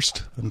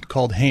I,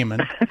 called Haman,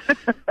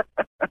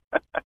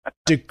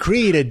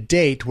 decreed a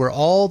date where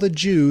all the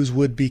Jews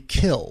would be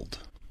killed.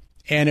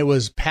 And it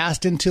was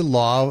passed into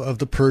law of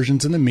the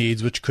Persians and the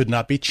Medes, which could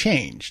not be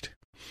changed.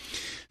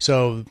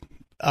 So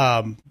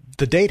the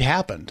date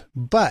happened,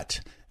 but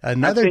I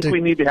think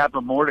we need to have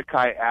a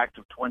Mordecai Act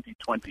of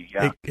 2020.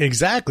 Yeah,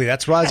 exactly.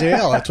 That's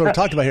Raziel. That's what we're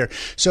talking about here.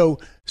 So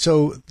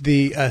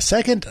the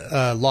second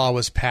law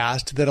was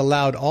passed that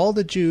allowed all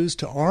the Jews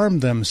to arm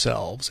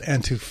themselves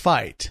and to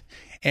fight.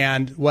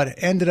 And what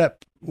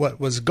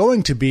was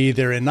going to be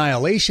their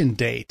annihilation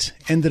date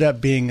ended up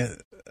being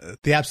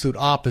the absolute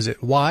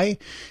opposite. Why?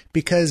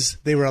 Because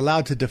they were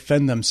allowed to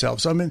defend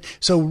themselves.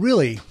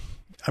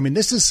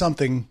 This is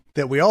something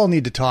that we all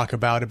need to talk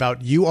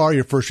about you are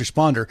your first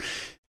responder.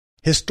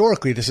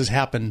 Historically, this has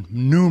happened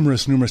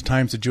numerous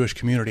times to the Jewish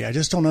community. I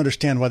just don't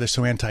understand why they're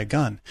so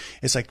anti-gun.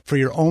 It's like for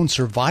your own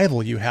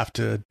survival, you have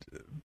to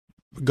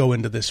go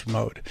into this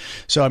mode.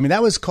 So,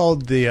 that was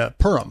called the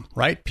Purim,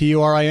 right?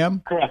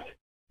 Purim?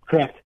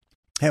 Correct.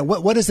 And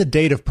what is the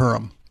date of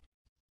Purim?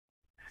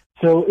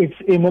 So it's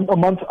in a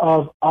month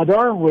of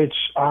Adar, which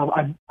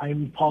I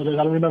apologize,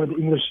 I don't remember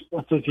the English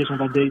association of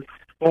that date.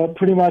 But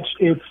pretty much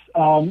it's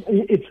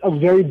a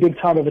very big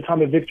time, a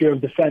time of victory,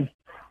 of defense.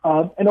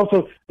 And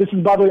also, this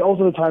is, by the way,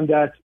 also the time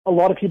that a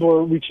lot of people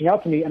are reaching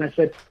out to me, and I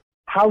said,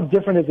 how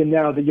different is it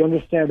now that you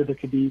understand that there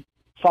could be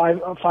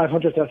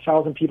 500 to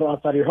 1,000 people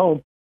outside your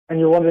home, and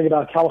you're wondering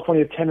about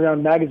California's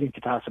 10-round magazine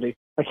capacity?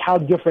 Like, how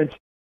different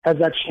has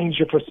that changed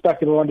your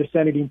perspective of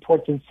understanding the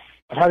importance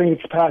of having the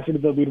capacity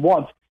that we'd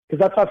want?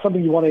 Because that's not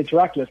something you want to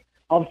interact with.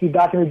 Obviously,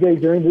 back in the day,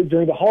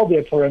 during the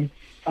holiday for him,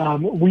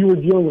 we were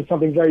dealing with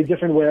something very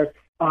different where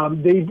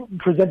they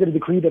presented a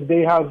decree that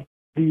they have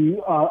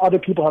other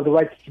people have the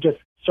right to just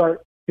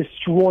start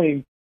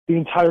destroying the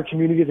entire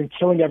communities and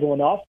killing everyone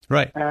off.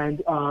 Right.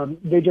 And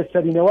they just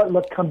said, you know what,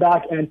 let's come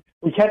back, and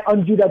we can't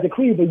undo that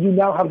decree, but you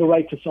now have the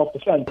right to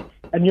self-defense,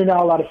 and you're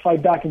now allowed to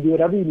fight back and do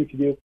whatever you need to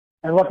do.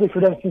 And luckily for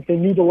them, since they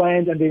knew the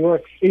land and they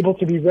were able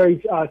to be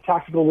very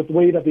tactical with the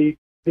way that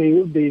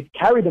they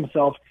carried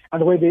themselves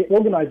and the way they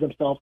organized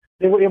themselves,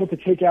 they were able to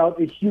take out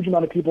a huge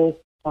amount of people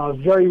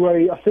very,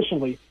 very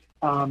efficiently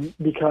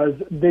because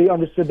they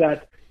understood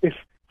that if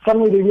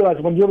suddenly they realize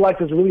when your life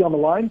is really on the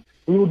line,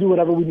 we will do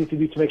whatever we need to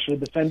do to make sure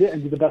to defend it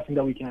and do the best thing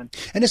that we can.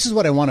 And this is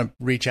what I want to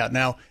reach out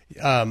now.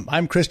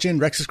 I'm Christian,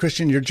 Rex is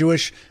Christian, you're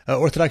Jewish,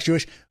 Orthodox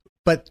Jewish,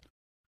 but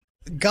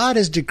God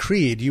has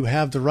decreed you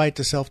have the right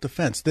to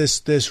self-defense.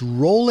 This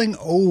rolling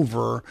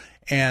over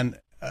and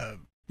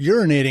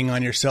urinating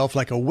on yourself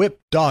like a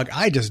whipped dog,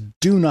 I just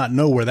do not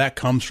know where that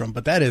comes from,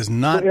 but that is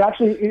not...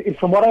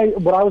 From what I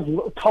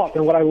was taught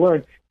and what I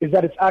learned, is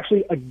that it's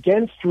actually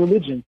against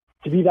religion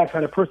to be that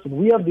kind of person.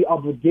 We have the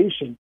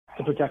obligation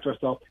to protect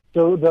ourselves.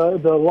 So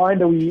the line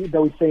that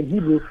we say in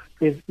Hebrew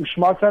is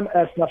Ushmartem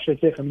es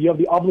nafshetechem. You have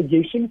the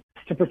obligation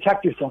to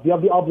protect yourself. You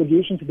have the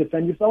obligation to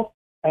defend yourself.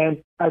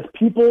 And as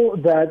people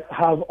that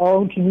have our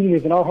own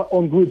communities and our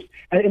own groups,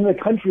 and in the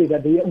country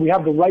that we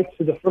have the rights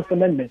to the First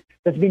Amendment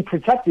that's being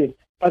protected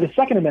by the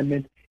Second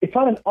Amendment, it's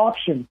not an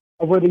option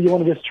of whether you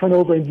want to just turn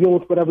over and deal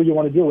with whatever you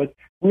want to deal with.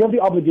 We have the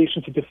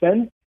obligation to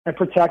defend and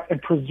protect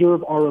and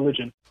preserve our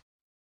religion.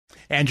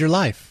 And your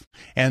life,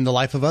 and the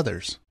life of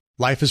others.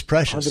 Life is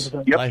precious.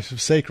 100%. Yep. Life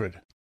is sacred.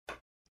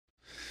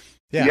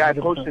 Yeah, I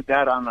posted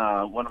that on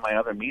one of my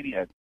other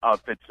media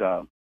outfits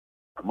a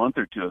month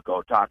or two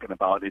ago, talking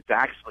about it's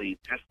actually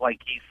just like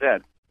he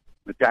said,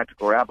 the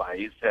tactical rabbi.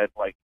 He said,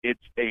 like,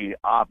 it's a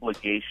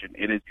obligation.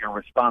 It is your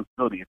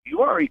responsibility. If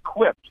you are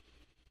equipped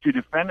to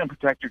defend and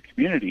protect your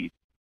community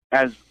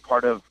as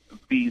part of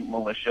the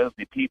militia,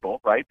 the people,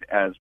 right,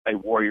 as a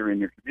warrior in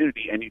your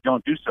community, and you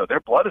don't do so,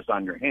 their blood is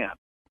on your hands.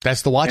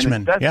 That's the watchman.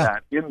 And it says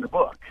that in the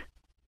book.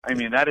 I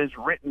mean, that is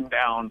written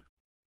down.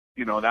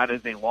 You know, that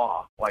is a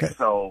law.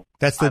 So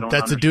that's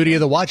the duty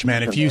of the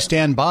watchman. If you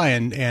stand by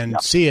and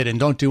see it and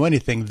don't do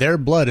anything, their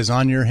blood is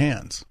on your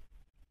hands.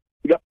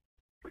 Yep.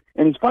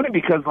 And it's funny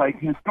because, like,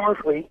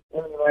 historically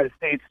in the United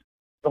States,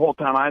 the whole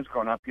time I was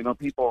growing up, you know,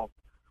 people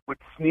would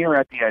sneer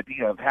at the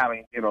idea of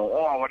having, you know,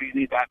 oh, what do you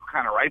need that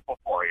kind of rifle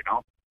for, you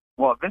know?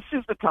 Well, this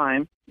is the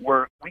time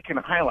where we can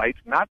highlight,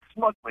 not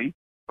smugly,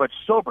 but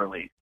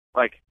soberly,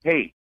 like,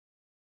 hey,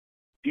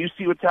 do you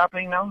see what's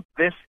happening now?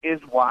 This is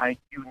why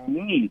you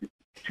need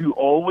to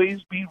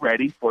always be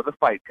ready for the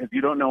fight, because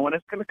you don't know when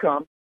it's going to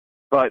come,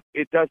 but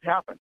it does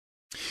happen.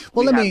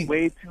 Well, we had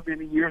way too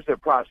many years of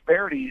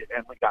prosperity,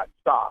 and we got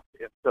stopped.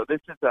 And so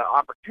this is an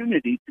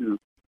opportunity to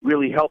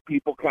really help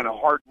people kind of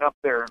harden up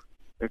their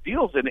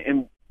deals.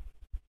 And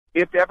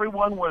if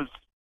everyone was,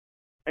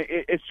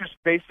 it's just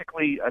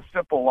basically a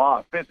simple law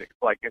of physics.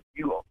 Like, if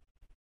you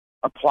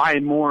apply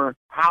more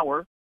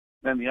power,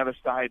 then the other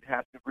side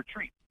has to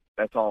retreat.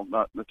 That's all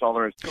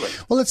there is to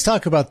it. Well, let's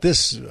talk about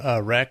this,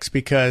 Rex,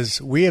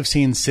 because we have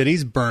seen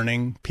cities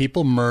burning,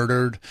 people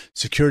murdered,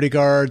 security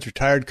guards,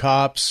 retired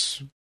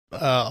cops,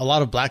 a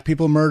lot of black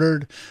people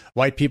murdered,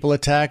 white people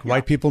attacked,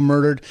 white people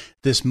murdered,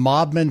 this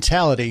mob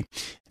mentality.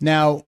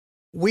 Now,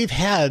 we've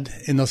had,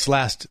 in this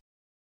last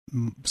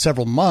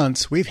several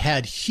months, we've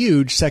had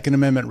huge Second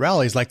Amendment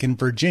rallies, like in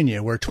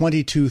Virginia, where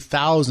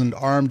 22,000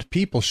 armed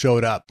people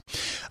showed up.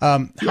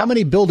 How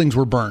many buildings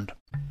were burned?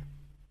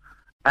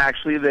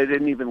 Actually, they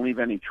didn't even leave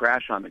any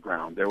trash on the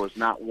ground. There was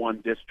not one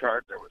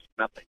discharge. There was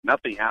nothing.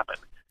 Nothing happened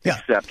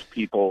except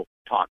people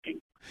talking.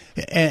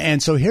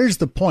 And so here's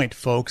the point,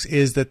 folks,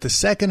 is that the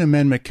Second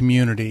Amendment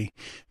community,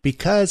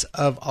 because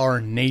of our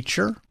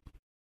nature,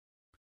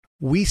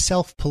 we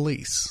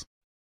self-police.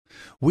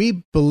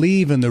 We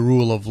believe in the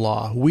rule of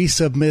law. We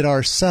submit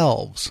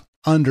ourselves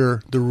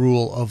under the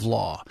rule of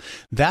law.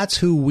 That's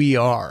who we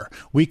are.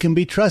 We can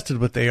be trusted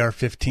with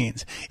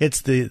AR-15s.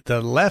 It's the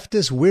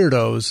leftist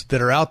weirdos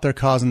that are out there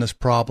causing this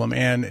problem.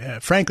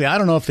 And frankly, I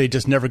don't know if they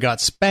just never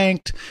got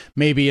spanked.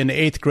 Maybe in the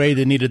 8th grade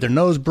they needed their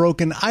nose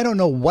broken. I don't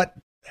know what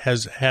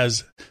has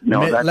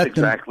let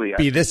them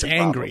be this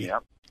angry.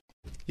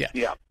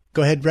 Yeah.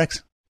 Go ahead,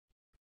 Rex.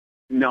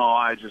 No,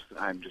 I'm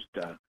just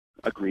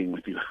agreeing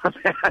with you on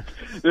that.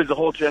 There's a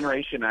whole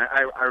generation.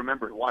 I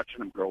remember watching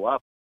them grow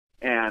up.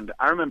 And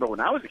I remember when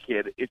I was a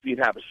kid, if you'd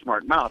have a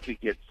smart mouth,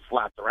 you'd get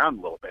slapped around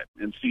a little bit.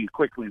 And so you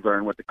quickly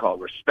learn what they call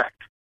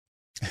respect.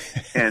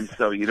 And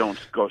so you don't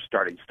go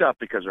starting stuff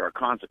because there are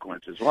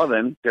consequences. Well,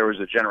 then there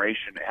was a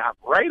generation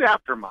right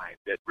after mine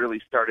that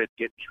really started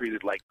getting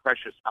treated like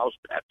precious house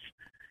pets.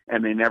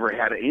 And they never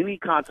had any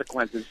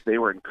consequences. They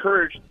were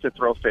encouraged to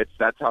throw fits.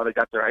 That's how they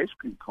got their ice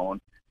cream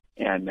cone.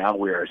 And now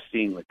we are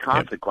seeing the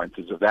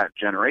consequences of that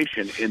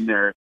generation in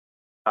their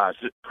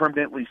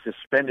permanently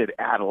suspended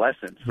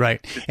adolescence,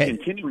 right? Just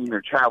continuing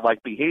their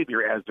childlike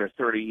behavior as they're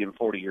 30 and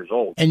 40 years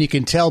old. And you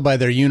can tell by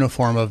their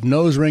uniform of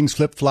nose rings,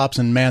 flip-flops,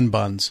 and man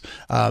buns.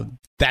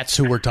 That's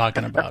who we're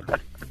talking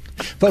about.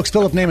 Folks,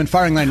 Philip Naiman,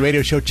 Firing Line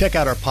Radio Show. Check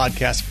out our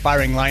podcast,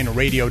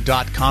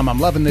 firinglineradio.com. I'm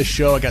loving this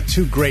show. I got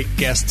two great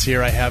guests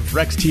here. I have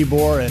Rex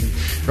Tibor and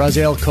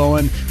Raziel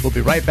Cohen. We'll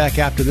be right back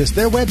after this.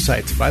 Their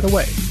websites, by the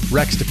way,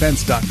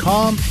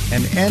 rexdefense.com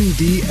and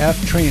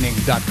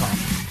ndftraining.com.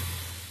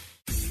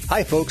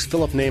 Hi, folks.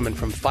 Philip Naiman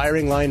from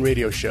Firing Line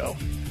Radio Show.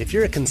 If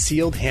you're a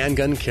concealed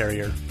handgun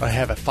carrier or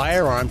have a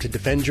firearm to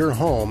defend your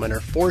home and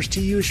are forced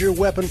to use your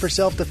weapon for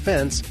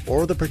self-defense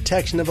or the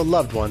protection of a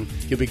loved one,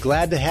 you'll be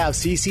glad to have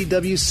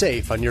CCW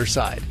Safe on your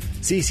side.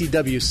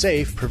 CCW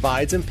Safe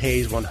provides and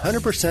pays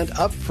 100%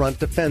 upfront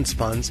defense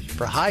funds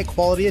for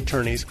high-quality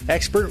attorneys,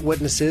 expert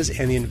witnesses,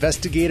 and the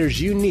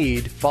investigators you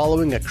need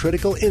following a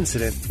critical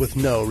incident with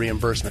no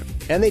reimbursement.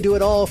 And they do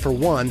it all for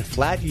one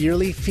flat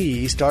yearly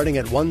fee starting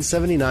at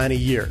 $179 a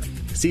year.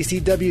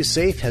 CCW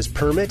Safe has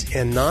permit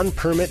and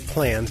non-permit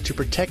plans to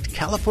protect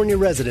California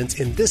residents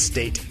in this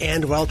state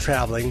and while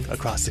traveling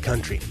across the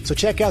country. So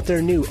check out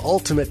their new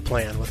Ultimate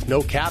Plan with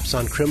no caps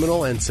on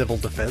criminal and civil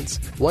defense,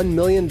 $1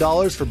 million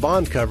for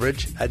bond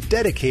coverage, a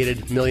dedicated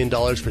 $1 million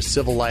for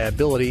civil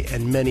liability,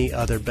 and many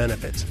other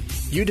benefits.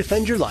 You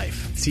defend your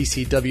life.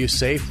 CCW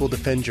Safe will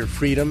defend your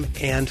freedom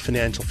and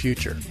financial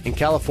future. In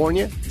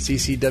California,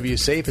 CCW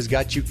Safe has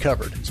got you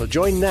covered. So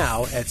join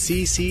now at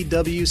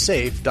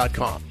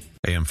ccwsafe.com.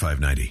 AM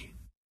 590,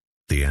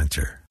 The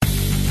Answer.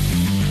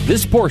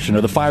 This portion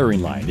of the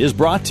firing line is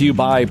brought to you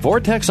by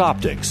Vortex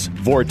Optics.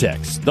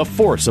 Vortex, the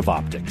force of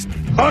optics.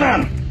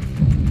 Conan,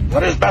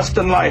 what is best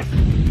in life?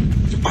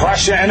 To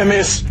crush your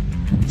enemies,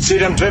 see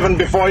them driven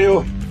before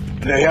you,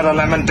 and to hear the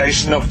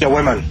lamentation of your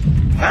women.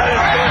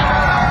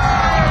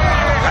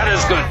 That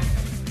is good.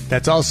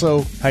 That's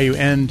also how you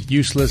end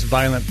useless,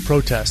 violent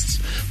protests.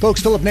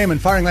 Folks, Philip Naiman,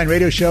 Firing Line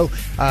Radio Show,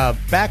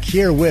 back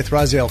here with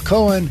Raziel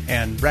Cohen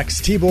and Rex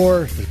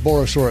Tibor, the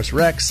Borosaurus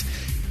Rex,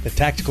 the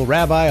Tactical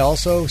Rabbi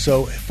also.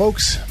 So,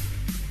 folks,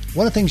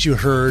 one of the things you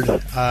heard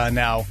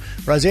now,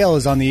 Raziel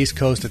is on the East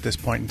Coast at this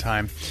point in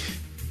time,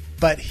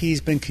 but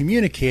he's been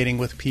communicating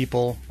with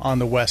people on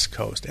the West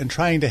Coast and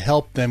trying to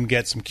help them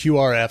get some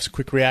QRFs,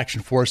 quick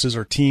reaction forces,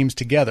 or teams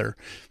together.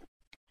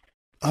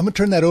 I'm going to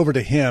turn that over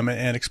to him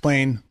and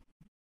explain.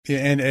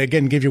 And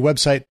again, give your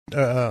website,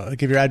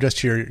 give your address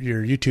to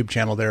your YouTube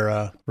channel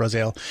there,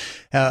 Raziel,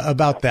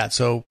 about that.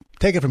 So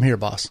take it from here,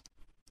 boss.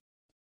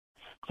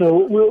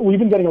 So we've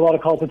been getting a lot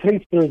of calls. So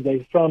today's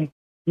Thursday. From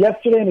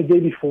yesterday and the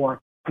day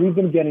before, we've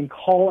been getting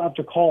call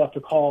after call after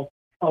call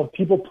of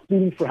people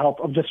pleading for help,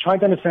 of just trying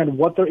to understand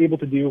what they're able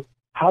to do,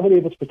 how they're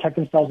able to protect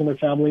themselves and their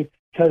family.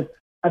 Because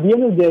at the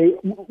end of the day,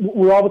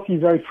 we're obviously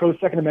very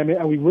pro-Second Amendment,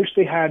 and we wish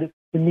they had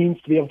the means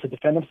to be able to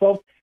defend themselves.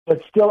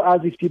 But still,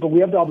 as these people, we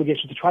have the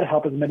obligation to try to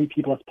help as many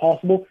people as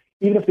possible,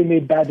 even if they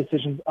made bad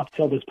decisions up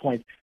till this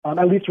point.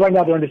 At least right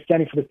now, they're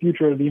understanding for the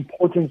future the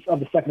importance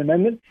of the Second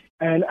Amendment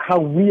and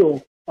how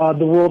real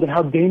the world and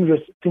how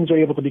dangerous things are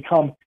able to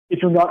become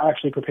if you're not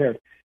actually prepared.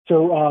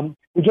 So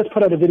we just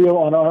put out a video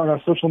on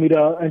our social media,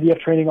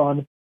 NDF training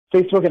on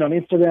Facebook and on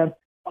Instagram,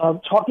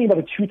 talking about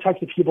the two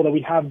types of people that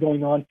we have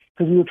going on,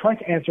 because we were trying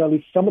to answer at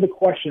least some of the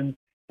questions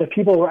that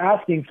people were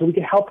asking so we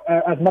can help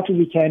as much as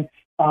we can.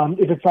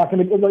 If it's not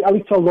going to be, at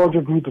least to a larger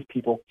group of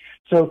people.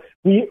 So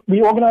we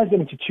organize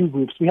them into two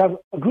groups. We have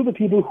a group of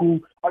people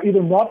who are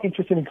either not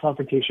interested in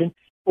confrontation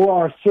or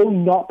are so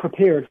not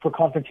prepared for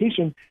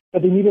confrontation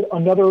that they needed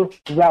another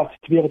route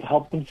to be able to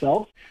help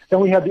themselves.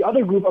 Then we have the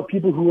other group of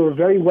people who were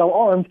very well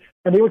armed,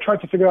 and they were trying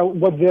to figure out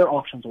what their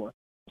options were.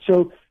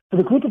 So for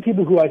the group of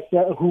people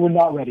who were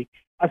not ready,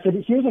 I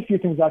said, here's a few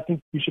things I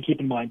think you should keep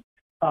in mind.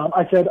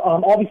 I said,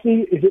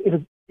 obviously,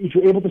 if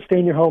you're able to stay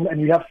in your home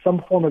and you have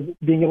some form of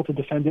being able to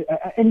defend it,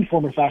 any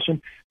form or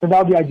fashion, then that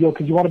would be ideal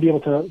because you want to be able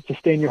to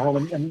stay in your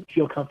home and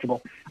feel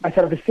comfortable. I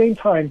said at the same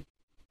time,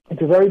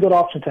 it's a very good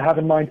option to have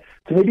in mind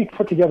to maybe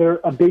put together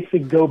a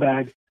basic go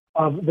bag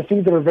of the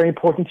things that are very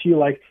important to you,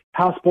 like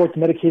passports,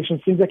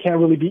 medications, things that can't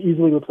really be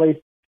easily replaced,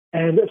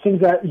 and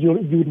things that you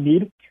would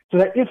need, so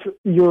that if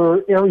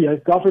your area,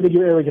 God forbid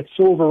your area gets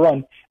so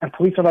overrun and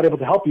police are not able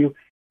to help you,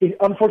 it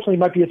unfortunately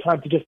might be a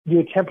time to just do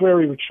a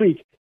temporary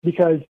retreat,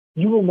 because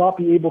you will not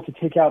be able to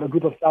take out a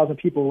group of 1,000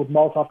 people with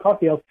Molotov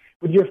cocktails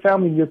with your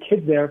family and your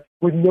kids there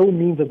with no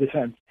means of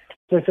defense.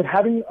 So I said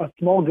having a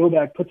small go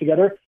bag put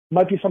together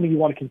might be something you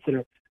want to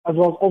consider, as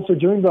well as also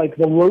during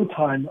the low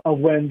time of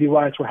when the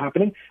riots were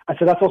happening. I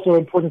said that's also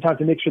an important time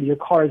to make sure that your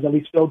car is at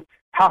least filled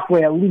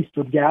halfway at least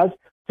with gas,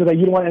 so that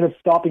you don't want to end up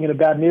stopping in a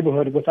bad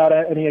neighborhood without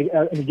any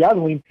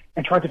gasoline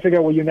and trying to figure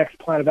out what your next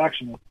plan of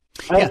action is.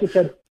 I also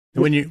said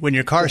when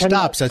your car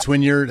stops, that's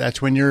when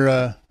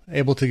you're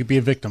able to be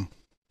a victim.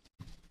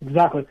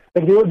 Exactly.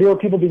 Like there were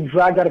people being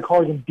dragged out of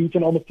cars and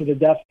beaten almost to the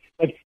death.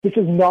 Like, this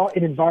is not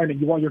an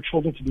environment you want your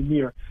children to be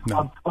near.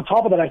 No. On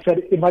top of that, I said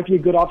it might be a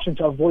good option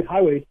to avoid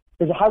highways,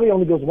 because the highway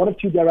only goes one of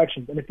two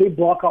directions. And if they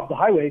block off the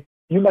highway,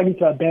 you might need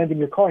to abandon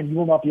your car and you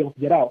will not be able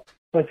to get out.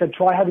 So I said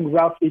try having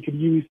routes that you could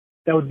use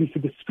that would be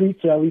through the street,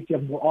 so at least you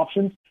have more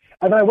options.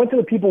 And then I went to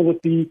the people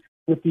with the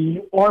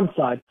armed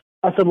side.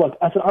 I said, look,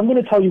 I'm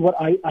going to tell you what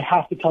I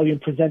have to tell you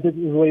and present it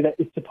in the way that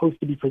it's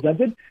supposed to be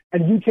presented,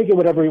 and you take it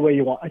whatever way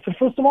you want. I said,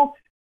 first of all,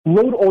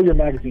 load all your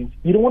magazines.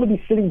 You don't want to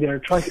be sitting there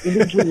trying to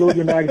individually load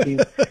your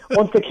magazines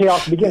once the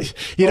chaos begins.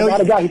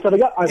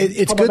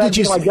 It's good that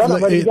you.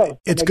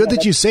 It's good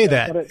that you say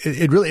that.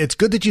 It's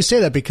good that you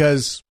say that,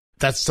 because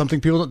that's something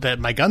that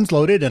my gun's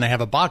loaded and I have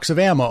a box of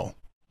ammo,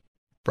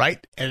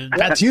 right? And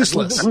that's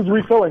useless. Who's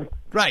refilling?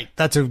 Right.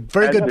 That's a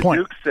very good point.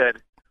 Duke said,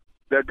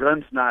 "The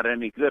gun's not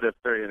any good if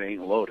it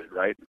ain't loaded."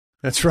 Right.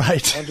 That's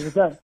right.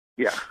 100%.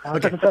 Yeah.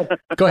 100%.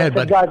 Go ahead,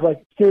 bud. Guys,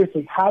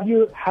 seriously, have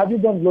your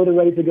guns loaded,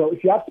 ready to go.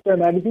 If you have spare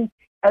magazines,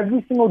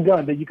 every single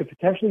gun that you could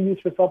potentially use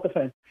for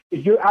self-defense.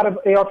 If you're out of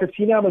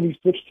AR-15 ammo and you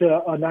switch to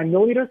a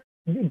 9mm,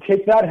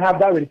 take that and have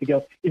that ready to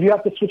go. If you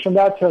have to switch from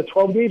that to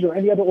 12 gauge or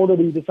any other order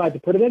that you decide to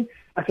put it in,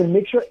 I said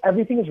make sure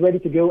everything is ready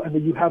to go and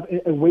that you have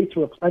a way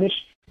to replenish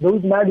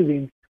those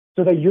magazines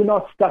so that you're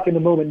not stuck in the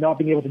moment not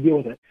being able to deal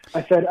with it.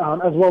 I said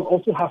as well as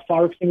also have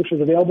fire extinguishers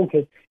available,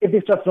 because if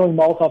they start throwing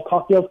Molotov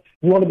cocktails,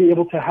 you want to be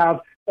able to have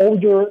all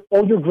your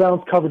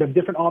grounds covered of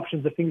different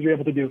options of things you're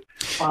able to do.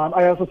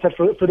 I also said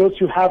for those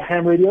who have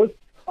ham radios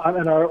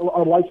and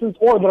are licensed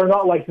or that are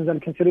not licensed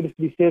and consider this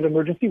to be state of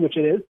emergency, which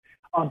it is,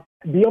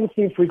 be on the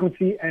same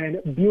frequency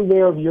and be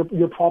aware of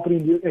your property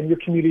and your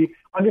community.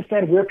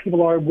 Understand where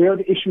people are, where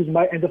the issues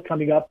might end up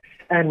coming up.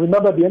 And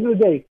remember, at the end of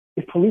the day,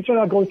 if police are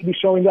not going to be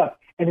showing up,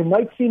 and it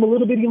might seem a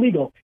little bit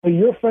illegal, but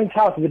your friend's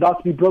house is about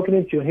to be broken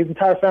into and his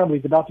entire family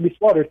is about to be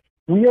slaughtered,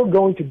 we are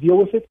going to deal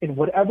with it in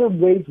whatever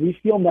ways we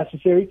feel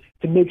necessary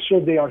to make sure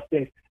they are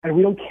safe. And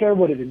we don't care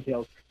what it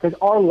entails, because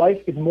our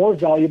life is more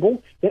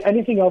valuable than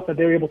anything else that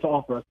they're able to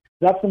offer us.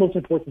 That's the most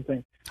important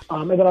thing.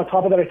 And then on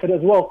top of that, I said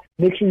as well,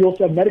 make sure you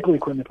also have medical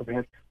equipment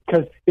prepared,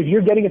 because if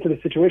you're getting into the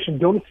situation,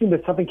 don't assume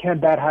that something can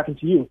bad happen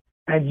to you.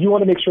 And you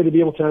want to make sure to be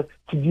able to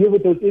deal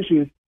with those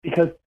issues,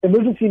 because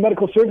emergency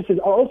medical services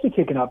are also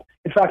taken up.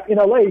 In fact, in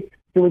LA,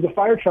 there was a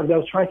fire truck that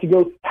was trying to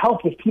go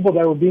help with people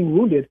that were being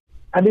wounded,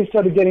 and they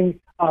started getting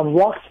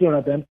rocks thrown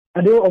at them,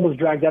 and they were almost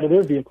dragged out of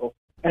their vehicle.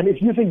 And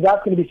if you think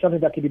that's going to be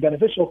something that can be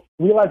beneficial,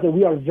 realize that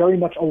we are very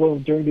much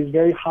alone during these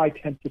very high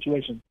tense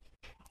situations.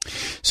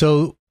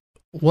 So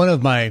one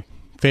of my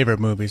favorite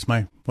movies,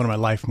 one of my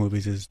life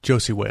movies, is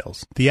Josey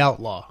Wales, The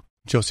Outlaw,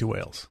 Josey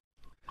Wales.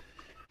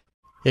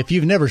 If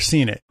you've never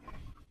seen it,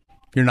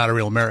 you're not a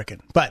real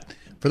American. But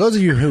for those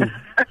of you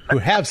who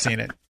have seen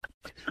it,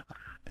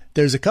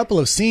 there's a couple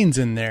of scenes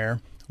in there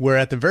where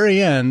at the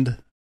very end,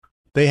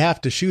 they have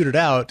to shoot it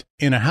out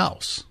in a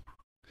house.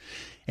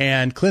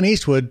 And Clint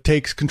Eastwood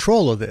takes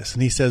control of this,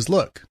 and he says,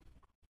 look,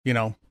 you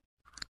know,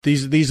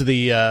 these are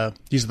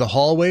the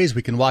hallways.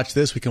 We can watch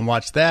this. We can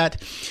watch that.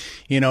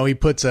 You know, he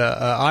puts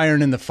a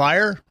iron in the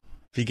fire.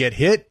 If you get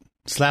hit,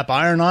 slap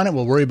iron on it.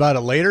 We'll worry about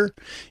it later.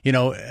 You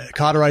know,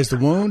 cauterize the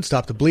wound,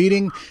 stop the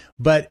bleeding.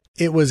 But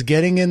it was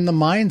getting in the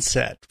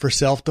mindset for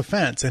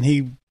self-defense. And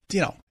he,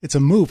 you know, it's a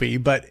movie,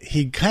 but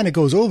he kind of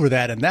goes over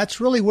that. And that's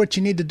really what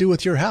you need to do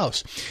with your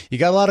house. You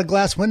got a lot of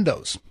glass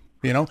windows.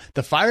 You know,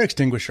 the fire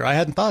extinguisher, I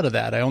hadn't thought of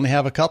that. I only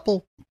have a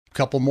couple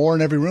more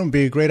in every room would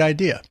be a great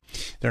idea.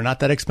 They're not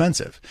that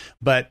expensive,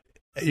 but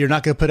you're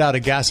not going to put out a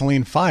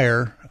gasoline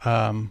fire,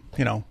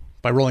 you know,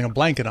 by rolling a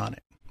blanket on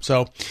it.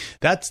 So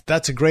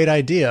that's a great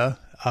idea.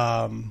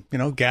 You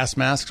know, gas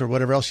masks or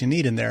whatever else you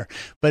need in there,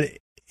 but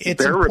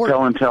it's bear important.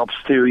 repellent helps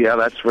too. Yeah,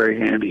 that's very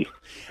handy.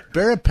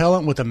 Bear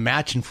repellent with a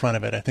match in front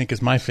of it, I think,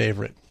 is my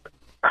favorite.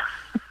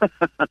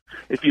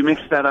 If you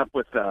mix that up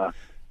with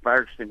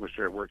fire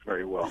extinguisher, it works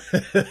very well.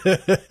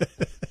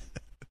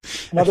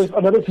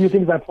 Another few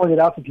things I pointed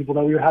out to people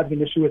that we were having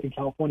an issue with in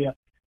California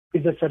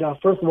is that said,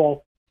 first of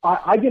all,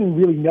 I didn't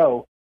really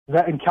know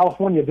that in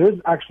California there's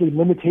actually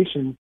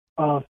limitations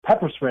of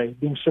pepper spray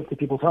being shipped to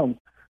people's homes.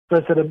 So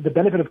I said the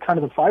benefit of kind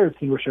of a fire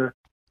extinguisher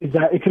is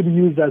that it could be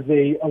used as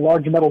a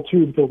large metal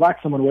tube to whack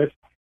someone with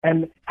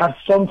and have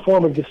some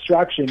form of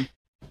distraction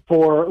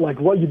for like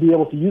what you'd be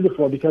able to use it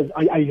for, because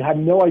I had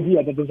no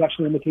idea that there's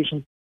actually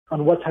limitations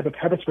on what type of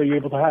pepper spray you're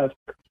able to have.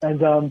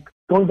 And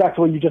going back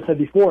to what you just said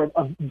before,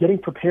 of getting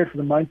prepared for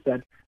the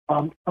mindset,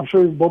 I'm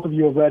sure both of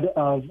you have read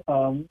of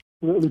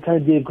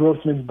Lieutenant Dave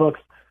Grossman's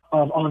books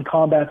on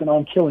combat and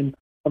on killing,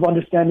 of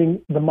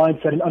understanding the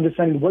mindset and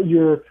understanding what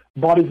your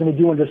body's going to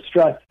do under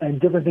stress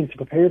and different things to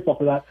prepare yourself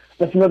for that.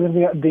 That's another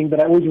thing that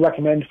I always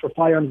recommend for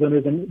firearms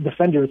owners and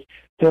defenders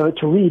to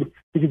read,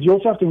 because you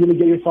also have to really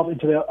get yourself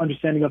into the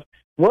understanding of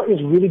what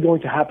is really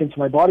going to happen to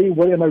my body,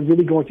 what am I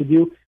really going to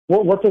do,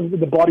 what does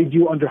the body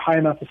do under high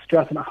amounts of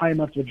stress and high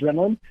amounts of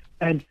adrenaline.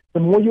 And the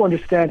more you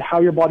understand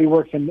how your body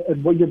works and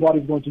what your body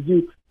is going to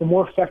do, the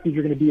more effective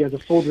you're going to be as a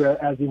soldier,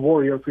 as a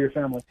warrior for your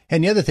family.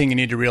 And the other thing you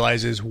need to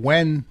realize is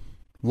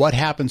what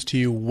happens to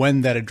you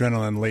when that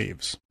adrenaline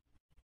leaves.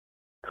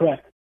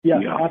 Correct.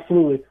 Yeah.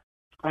 Absolutely.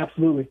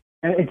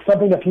 And it's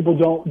something that people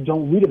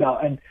don't read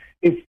about. And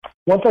it's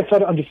once I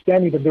started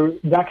understanding that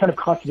that kind of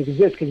concept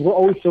exists, because we're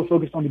always so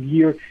focused on the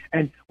gear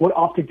and what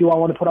optic do I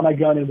want to put on my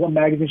gun and what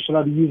magazine should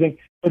I be using.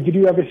 But did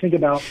you ever think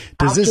about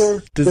does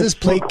this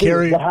plate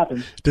carrier what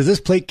happens? Does this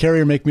plate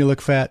carrier make me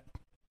look fat?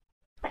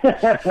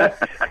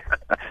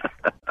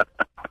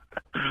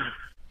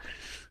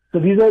 So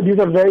these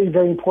are very,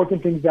 very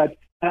important things that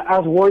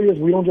as warriors,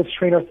 we don't just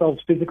train ourselves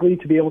physically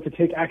to be able to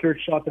take accurate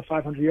shots at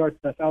 500 yards,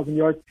 1,000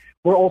 yards.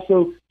 We're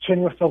also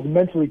training ourselves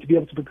mentally to be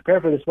able to prepare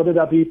for this, whether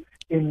that be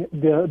in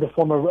the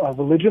form of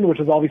religion, which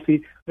is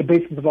obviously the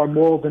basis of our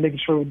morals and making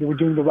sure that we're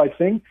doing the right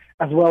thing,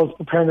 as well as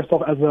preparing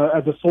ourselves as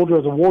a soldier,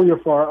 as a warrior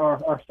for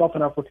ourselves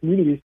and our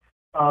communities,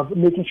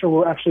 making sure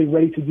we're actually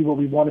ready to do what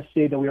we want to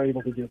say that we are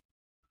able to do.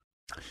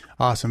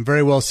 Awesome.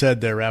 Very well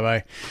said there,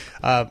 Rabbi.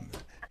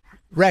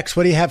 Rex,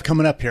 what do you have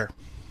coming up here?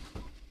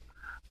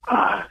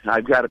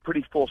 I've got a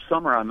pretty full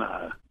summer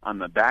on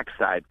the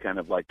backside, kind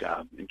of like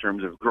in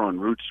terms of growing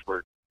roots.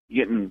 We're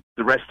getting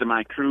the rest of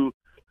my crew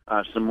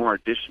some more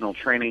additional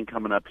training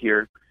coming up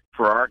here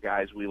for our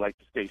guys. We like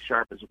to stay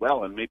sharp as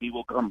well, and maybe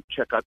we'll come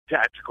check out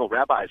Tactical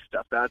Rabbi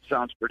stuff. That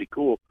sounds pretty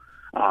cool.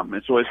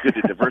 It's always good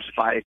to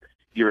diversify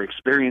your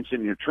experience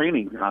in your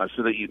training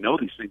so that you know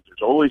these things.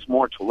 There's always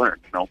more to learn,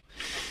 you know.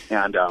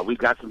 And we've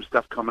got some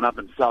stuff coming up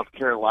in South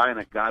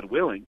Carolina, God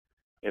willing,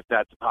 if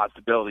that's a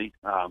possibility,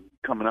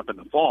 coming up in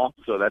the fall.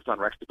 So that's on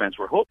Rex Defense.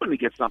 We're hoping to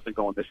get something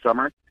going this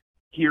summer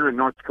here in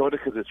North Dakota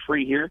because it's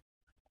free here.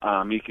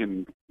 You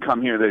can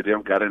come here. They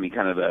don't got any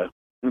kind of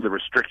the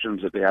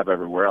restrictions that they have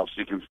everywhere else.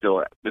 You can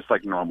still, it's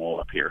like normal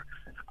up here.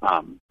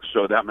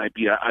 So that might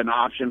be an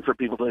option for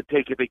people to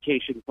take a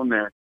vacation from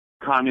their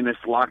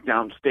communist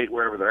lockdown state,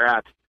 wherever they're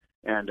at,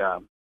 and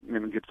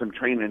get some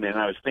training. And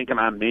I was thinking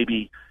on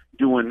maybe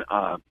doing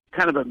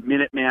kind of a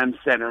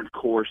Minuteman-centered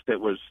course that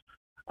was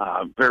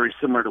very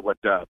similar to what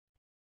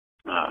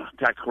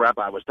Tactical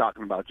Rabbi was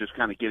talking about, just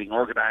kind of getting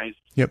organized.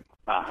 Yep.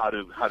 How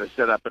to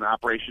set up an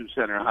operations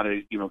center, how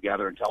to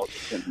gather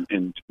intelligence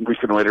and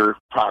reconnoiter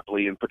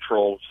properly and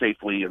patrol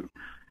safely,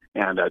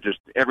 and just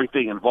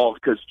everything involved.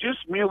 Because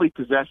just merely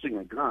possessing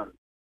a gun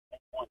is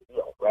one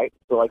deal, right?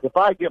 So like if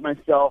I get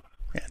myself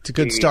it's a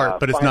good start,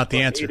 but it's not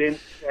the answer.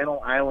 8-inch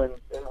Channel Island,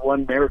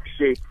 one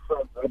Merrick-shaped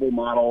front rebel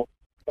model,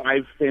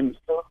 5-fin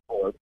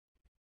surfboard.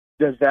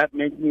 Does that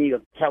make me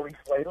a Kelly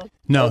Slater?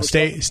 No,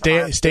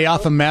 stay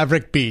off of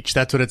Maverick Beach.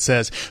 That's what it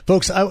says,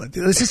 folks.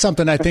 This is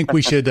something I think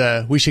we should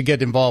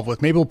get involved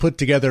with. Maybe we'll put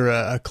together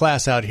a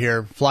class out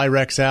here. Fly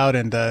Rex out,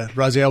 and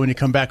Raziel, when you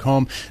come back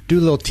home,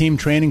 do little team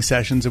training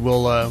sessions, and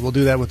we'll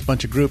do that with a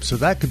bunch of groups. So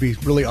that could be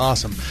really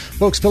awesome,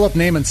 folks. Philip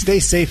Naiman, stay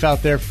safe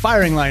out there.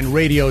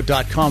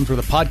 FiringLineRadio.com is where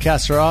the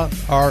podcasts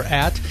are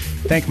at.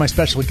 Thank my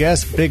special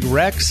guests, Big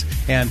Rex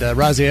and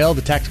Raziel,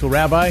 the Tactical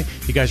Rabbi.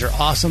 You guys are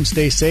awesome.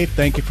 Stay safe.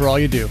 Thank you for all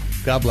you do.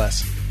 God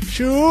bless.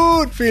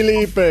 Shoot,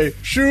 Felipe.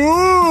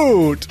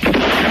 Shoot.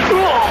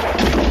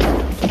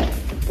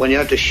 When you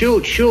have to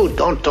shoot,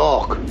 don't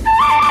talk.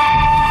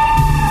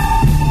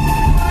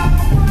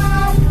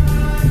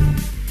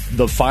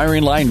 The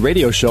Firing Line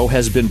Radio Show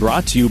has been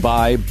brought to you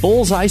by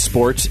Bullseye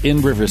Sports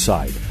in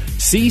Riverside,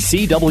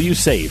 CCW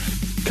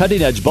Safe,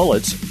 Cutting Edge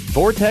Bullets,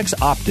 Vortex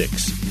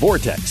Optics,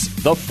 Vortex,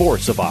 the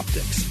force of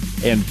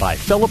optics, and by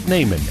Philip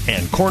Naiman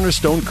and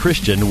Cornerstone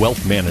Christian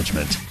Wealth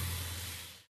Management.